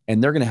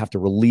 and they're going to have to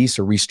release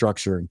or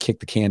restructure and kick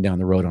the can down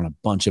the road on a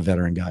bunch of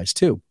veteran guys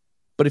too.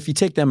 But if you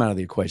take them out of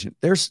the equation,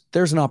 there's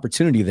an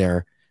opportunity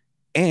there.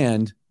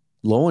 And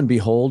lo and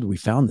behold, we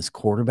found this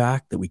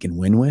quarterback that we can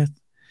win with,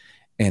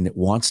 and it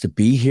wants to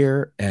be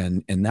here.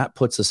 And that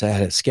puts us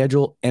ahead of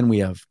schedule. And we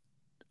have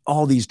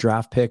all these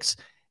draft picks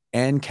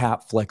and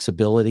cap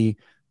flexibility.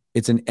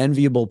 It's an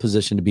enviable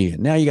position to be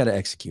in. Now you got to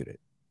execute it.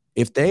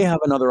 If they have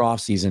another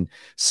offseason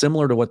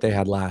similar to what they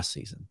had last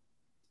season,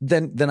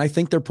 then I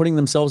think they're putting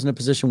themselves in a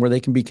position where they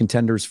can be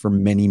contenders for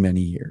many,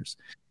 many years.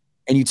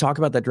 And you talk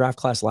about that draft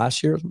class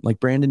last year, like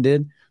Brandon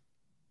did.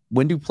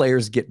 When do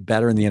players get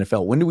better in the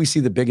NFL? When do we see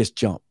the biggest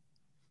jump?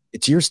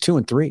 It's years 2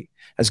 and 3.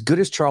 As good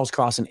as Charles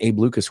Cross and Abe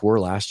Lucas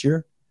were last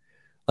year,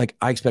 like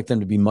I expect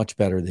them to be much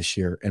better this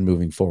year and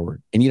moving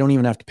forward. And you don't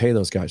even have to pay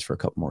those guys for a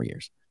couple more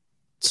years.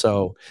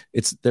 So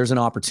there's an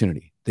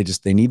opportunity.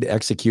 They need to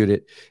execute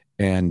it,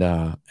 and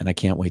I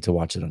can't wait to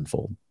watch it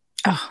unfold.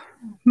 Oh,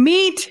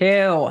 me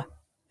too.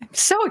 I'm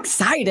so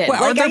excited.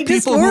 Well, are there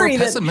people who are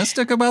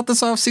pessimistic about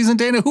this offseason,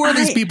 Dana? Who are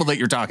these people that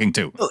you're talking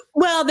to?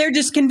 Well, they're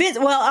just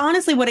convinced. Well,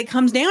 honestly, what it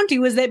comes down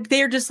to is that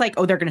they're just like,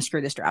 oh, they're going to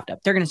screw this draft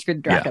up. They're going to screw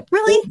the draft up.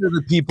 Really? Those are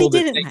the people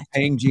that think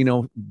paying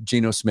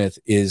Geno Smith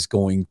is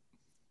going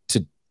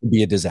to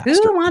be a disaster.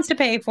 Who wants to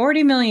pay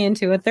 $40 million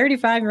to a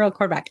 35-year-old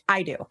quarterback?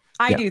 I do.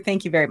 I do.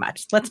 Thank you very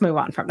much. Let's move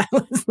on from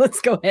that. Let's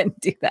go ahead and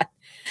do that.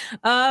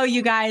 Oh,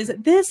 you guys,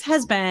 this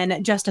has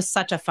been just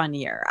such a fun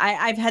year.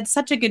 I've had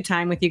such a good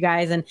time with you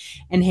guys and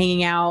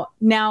hanging out.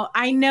 Now,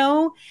 I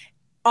know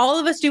all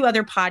of us do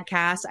other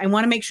podcasts. I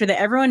want to make sure that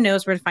everyone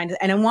knows where to find it.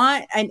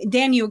 And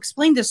Dan, you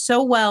explained this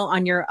so well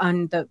on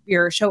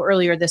your show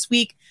earlier this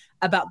week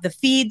about the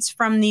feeds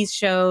from these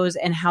shows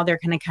and how they're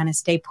going to kind of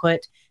stay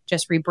put,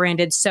 just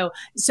rebranded. So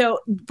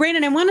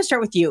Brandon, I want to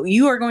start with you.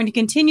 You are going to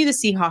continue the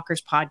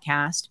Seahawkers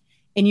podcast,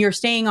 and you're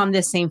staying on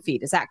this same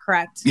feed. Is that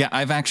correct? Yeah,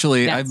 I've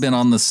been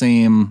on the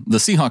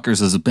Seahawkers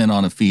has been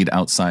on a feed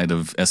outside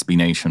of SB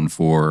Nation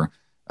for,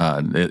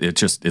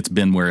 it's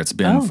been where it's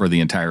been for the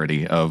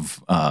entirety of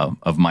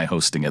my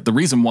hosting it. The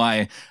reason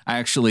why I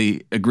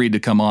actually agreed to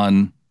come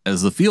on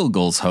as the Field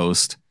Gulls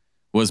host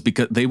was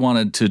because they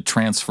wanted to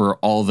transfer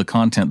all the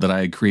content that I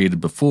had created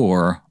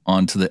before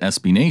onto the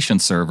SB Nation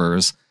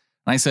servers.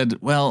 And I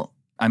said, well,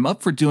 I'm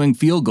up for doing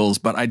Field Gulls,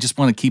 but I just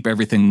want to keep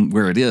everything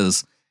where it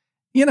is.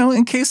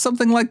 In case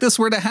something like this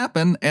were to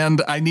happen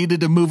and I needed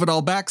to move it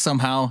all back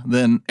somehow,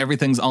 then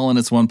everything's all in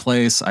its one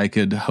place. I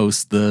could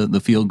host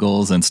the Field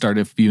Gulls and start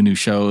a few new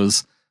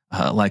shows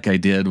like I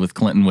did with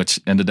Clinton, which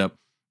ended up,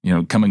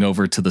 coming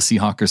over to the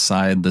Seahawkers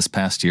side this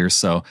past year.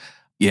 So,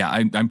 yeah,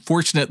 I'm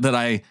fortunate that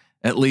I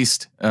at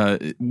least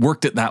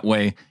worked it that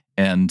way,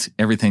 and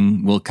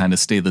everything will kind of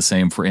stay the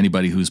same for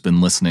anybody who's been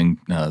listening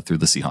through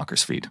the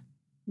Seahawkers feed.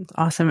 That's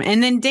awesome.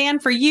 And then Dan,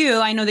 for you,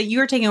 I know that you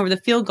are taking over the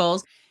Field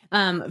Gulls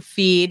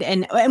feed,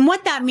 and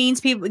what that means,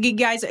 people, you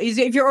guys, is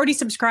if you're already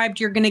subscribed,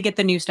 you're going to get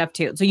the new stuff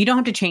too. So you don't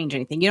have to change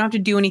anything. You don't have to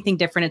do anything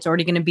different. It's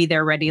already going to be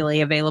there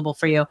readily available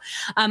for you.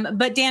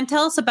 But Dan,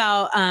 tell us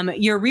about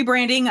your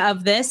rebranding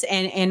of this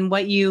and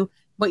what you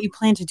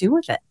plan to do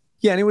with it.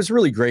 Yeah, and it was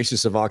really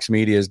gracious of Vox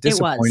Media, as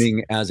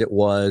disappointing as it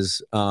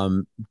was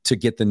to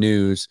get the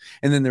news.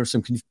 And then there was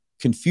some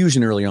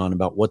confusion early on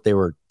about what they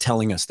were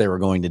telling us they were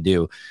going to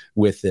do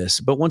with this.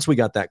 But once we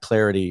got that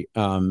clarity,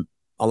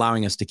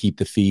 allowing us to keep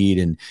the feed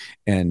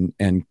and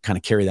kind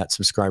of carry that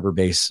subscriber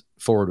base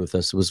forward with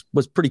us was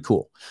pretty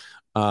cool.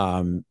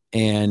 And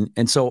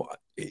so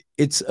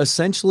it's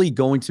essentially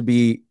going to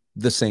be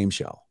the same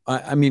show.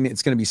 I mean,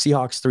 it's going to be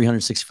Seahawks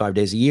 365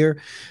 days a year.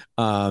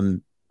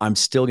 I'm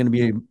still going to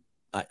be,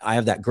 I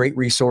have that great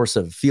resource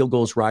of Field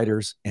Gulls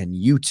writers and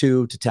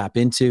YouTube to tap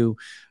into.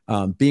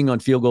 Being on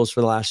Field Gulls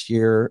for the last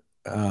year,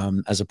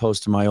 as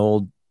opposed to my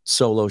old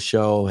solo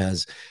show,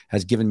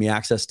 has given me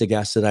access to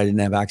guests that I didn't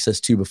have access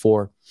to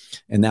before.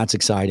 And that's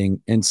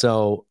exciting. And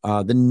so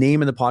the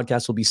name of the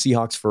podcast will be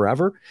Seahawks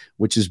Forever,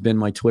 which has been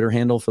my Twitter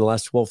handle for the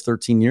last 12,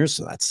 13 years.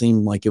 So that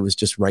seemed like it was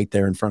just right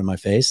there in front of my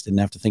face. Didn't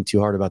have to think too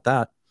hard about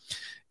that.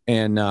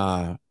 And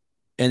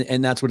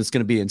that's what it's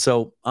going to be. And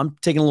so I'm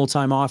taking a little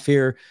time off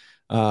here.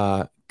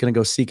 Going to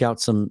go seek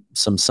out some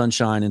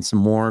sunshine and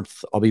some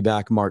warmth. I'll be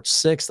back March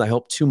 6th. I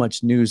hope too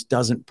much news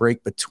doesn't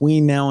break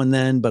between now and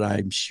then, but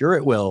I'm sure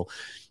it will.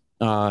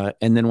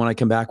 And then when I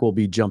come back, we'll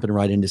be jumping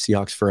right into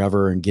Seahawks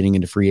Forever and getting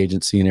into free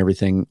agency and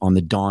everything on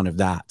the dawn of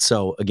that.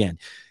 So again,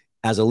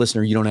 as a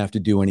listener, you don't have to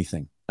do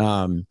anything.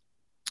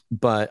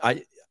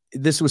 But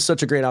this was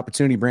such a great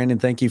opportunity, Brandon.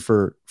 Thank you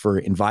for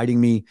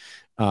inviting me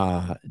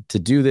to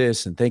do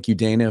this. And thank you,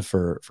 Dana,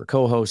 for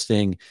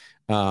co-hosting.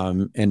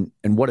 And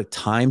what a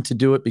time to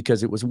do it,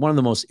 because it was one of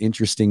the most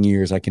interesting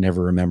years I can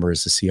ever remember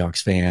as a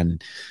Seahawks fan.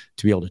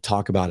 To be able to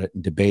talk about it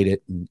and debate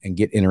it and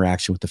get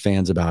interaction with the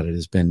fans about it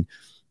has been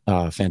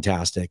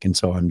fantastic. And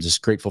so I'm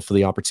just grateful for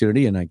the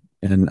opportunity, and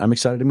I'm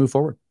excited to move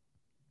forward.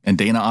 And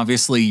Dana,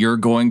 obviously you're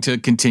going to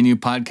continue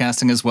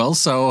podcasting as well.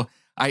 So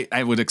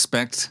I would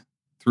expect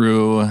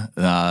through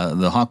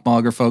the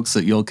Hawkblogger folks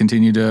that you'll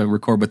continue to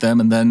record with them.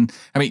 And then,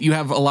 I mean, you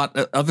have a lot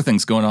of other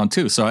things going on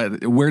too. So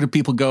where do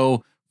people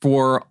go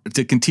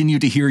to continue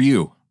to hear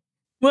you?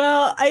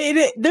 Well,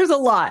 there's a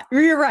lot.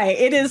 You're right.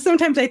 It is.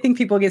 Sometimes I think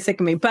people get sick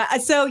of me,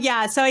 but so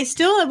I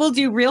still will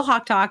do Real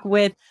Hawk Talk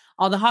with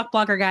all the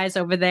Hawkblogger guys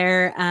over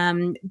there.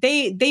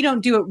 They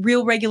don't do it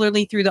real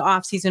regularly through the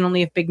off season,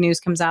 only if big news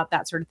comes out,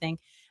 that sort of thing.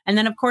 And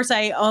then of course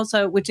I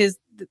also, which is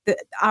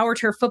Our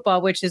Turf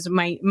Football, which is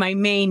my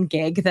main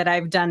gig that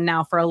I've done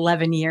now for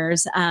 11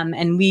 years.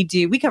 And we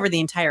cover the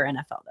entire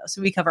NFL though.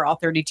 So we cover all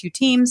 32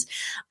 teams.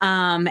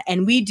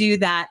 And we do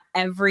that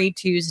every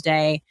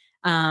Tuesday,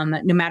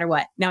 no matter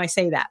what. Now I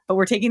say that, but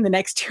we're taking the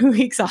next 2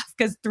 weeks off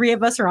because 3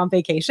 of us are on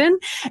vacation.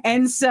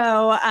 And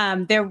so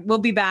we'll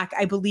be back.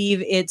 I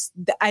believe it's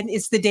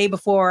the day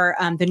before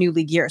the new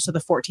league year. So the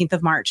 14th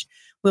of March,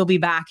 we'll be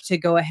back to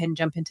go ahead and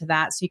jump into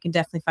that. So you can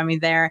definitely find me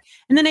there.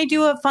 And then I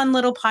do a fun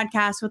little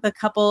podcast with a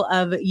couple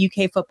of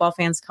UK football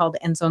fans called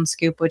End Zone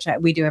Scoop, which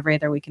we do every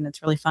other week, and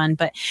it's really fun.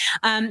 But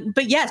I'm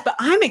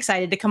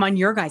excited to come on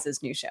your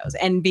guys' new shows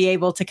and be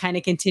able to kind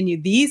of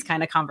continue these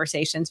kind of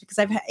conversations, because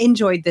I've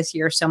enjoyed this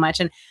year so much.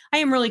 And I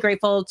am really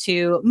grateful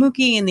to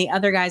Mookie and the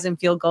other guys in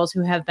Field Goals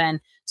who have been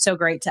so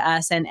great to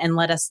us and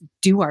let us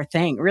do our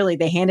thing. Really,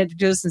 they handed it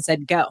to us and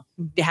said, go,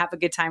 have a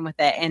good time with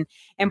it.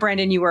 And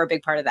Brandon, you were a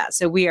big part of that.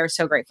 So we are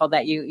so grateful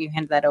that you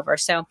handed that over.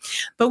 So,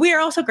 but we are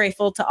also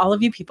grateful to all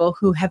of you people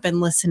who have been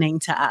listening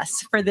to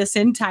us for this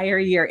entire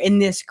year in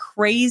this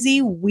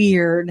crazy,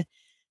 weird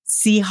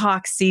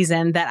Seahawks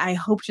season that I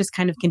hope just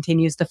kind of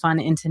continues the fun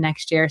into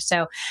next year.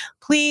 So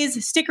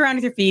please stick around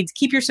with your feeds,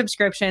 keep your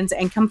subscriptions,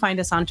 and come find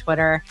us on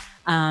Twitter.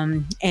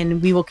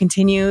 And we will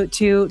continue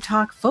to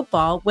talk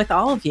football with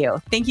all of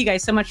you. Thank you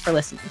guys so much for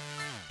listening.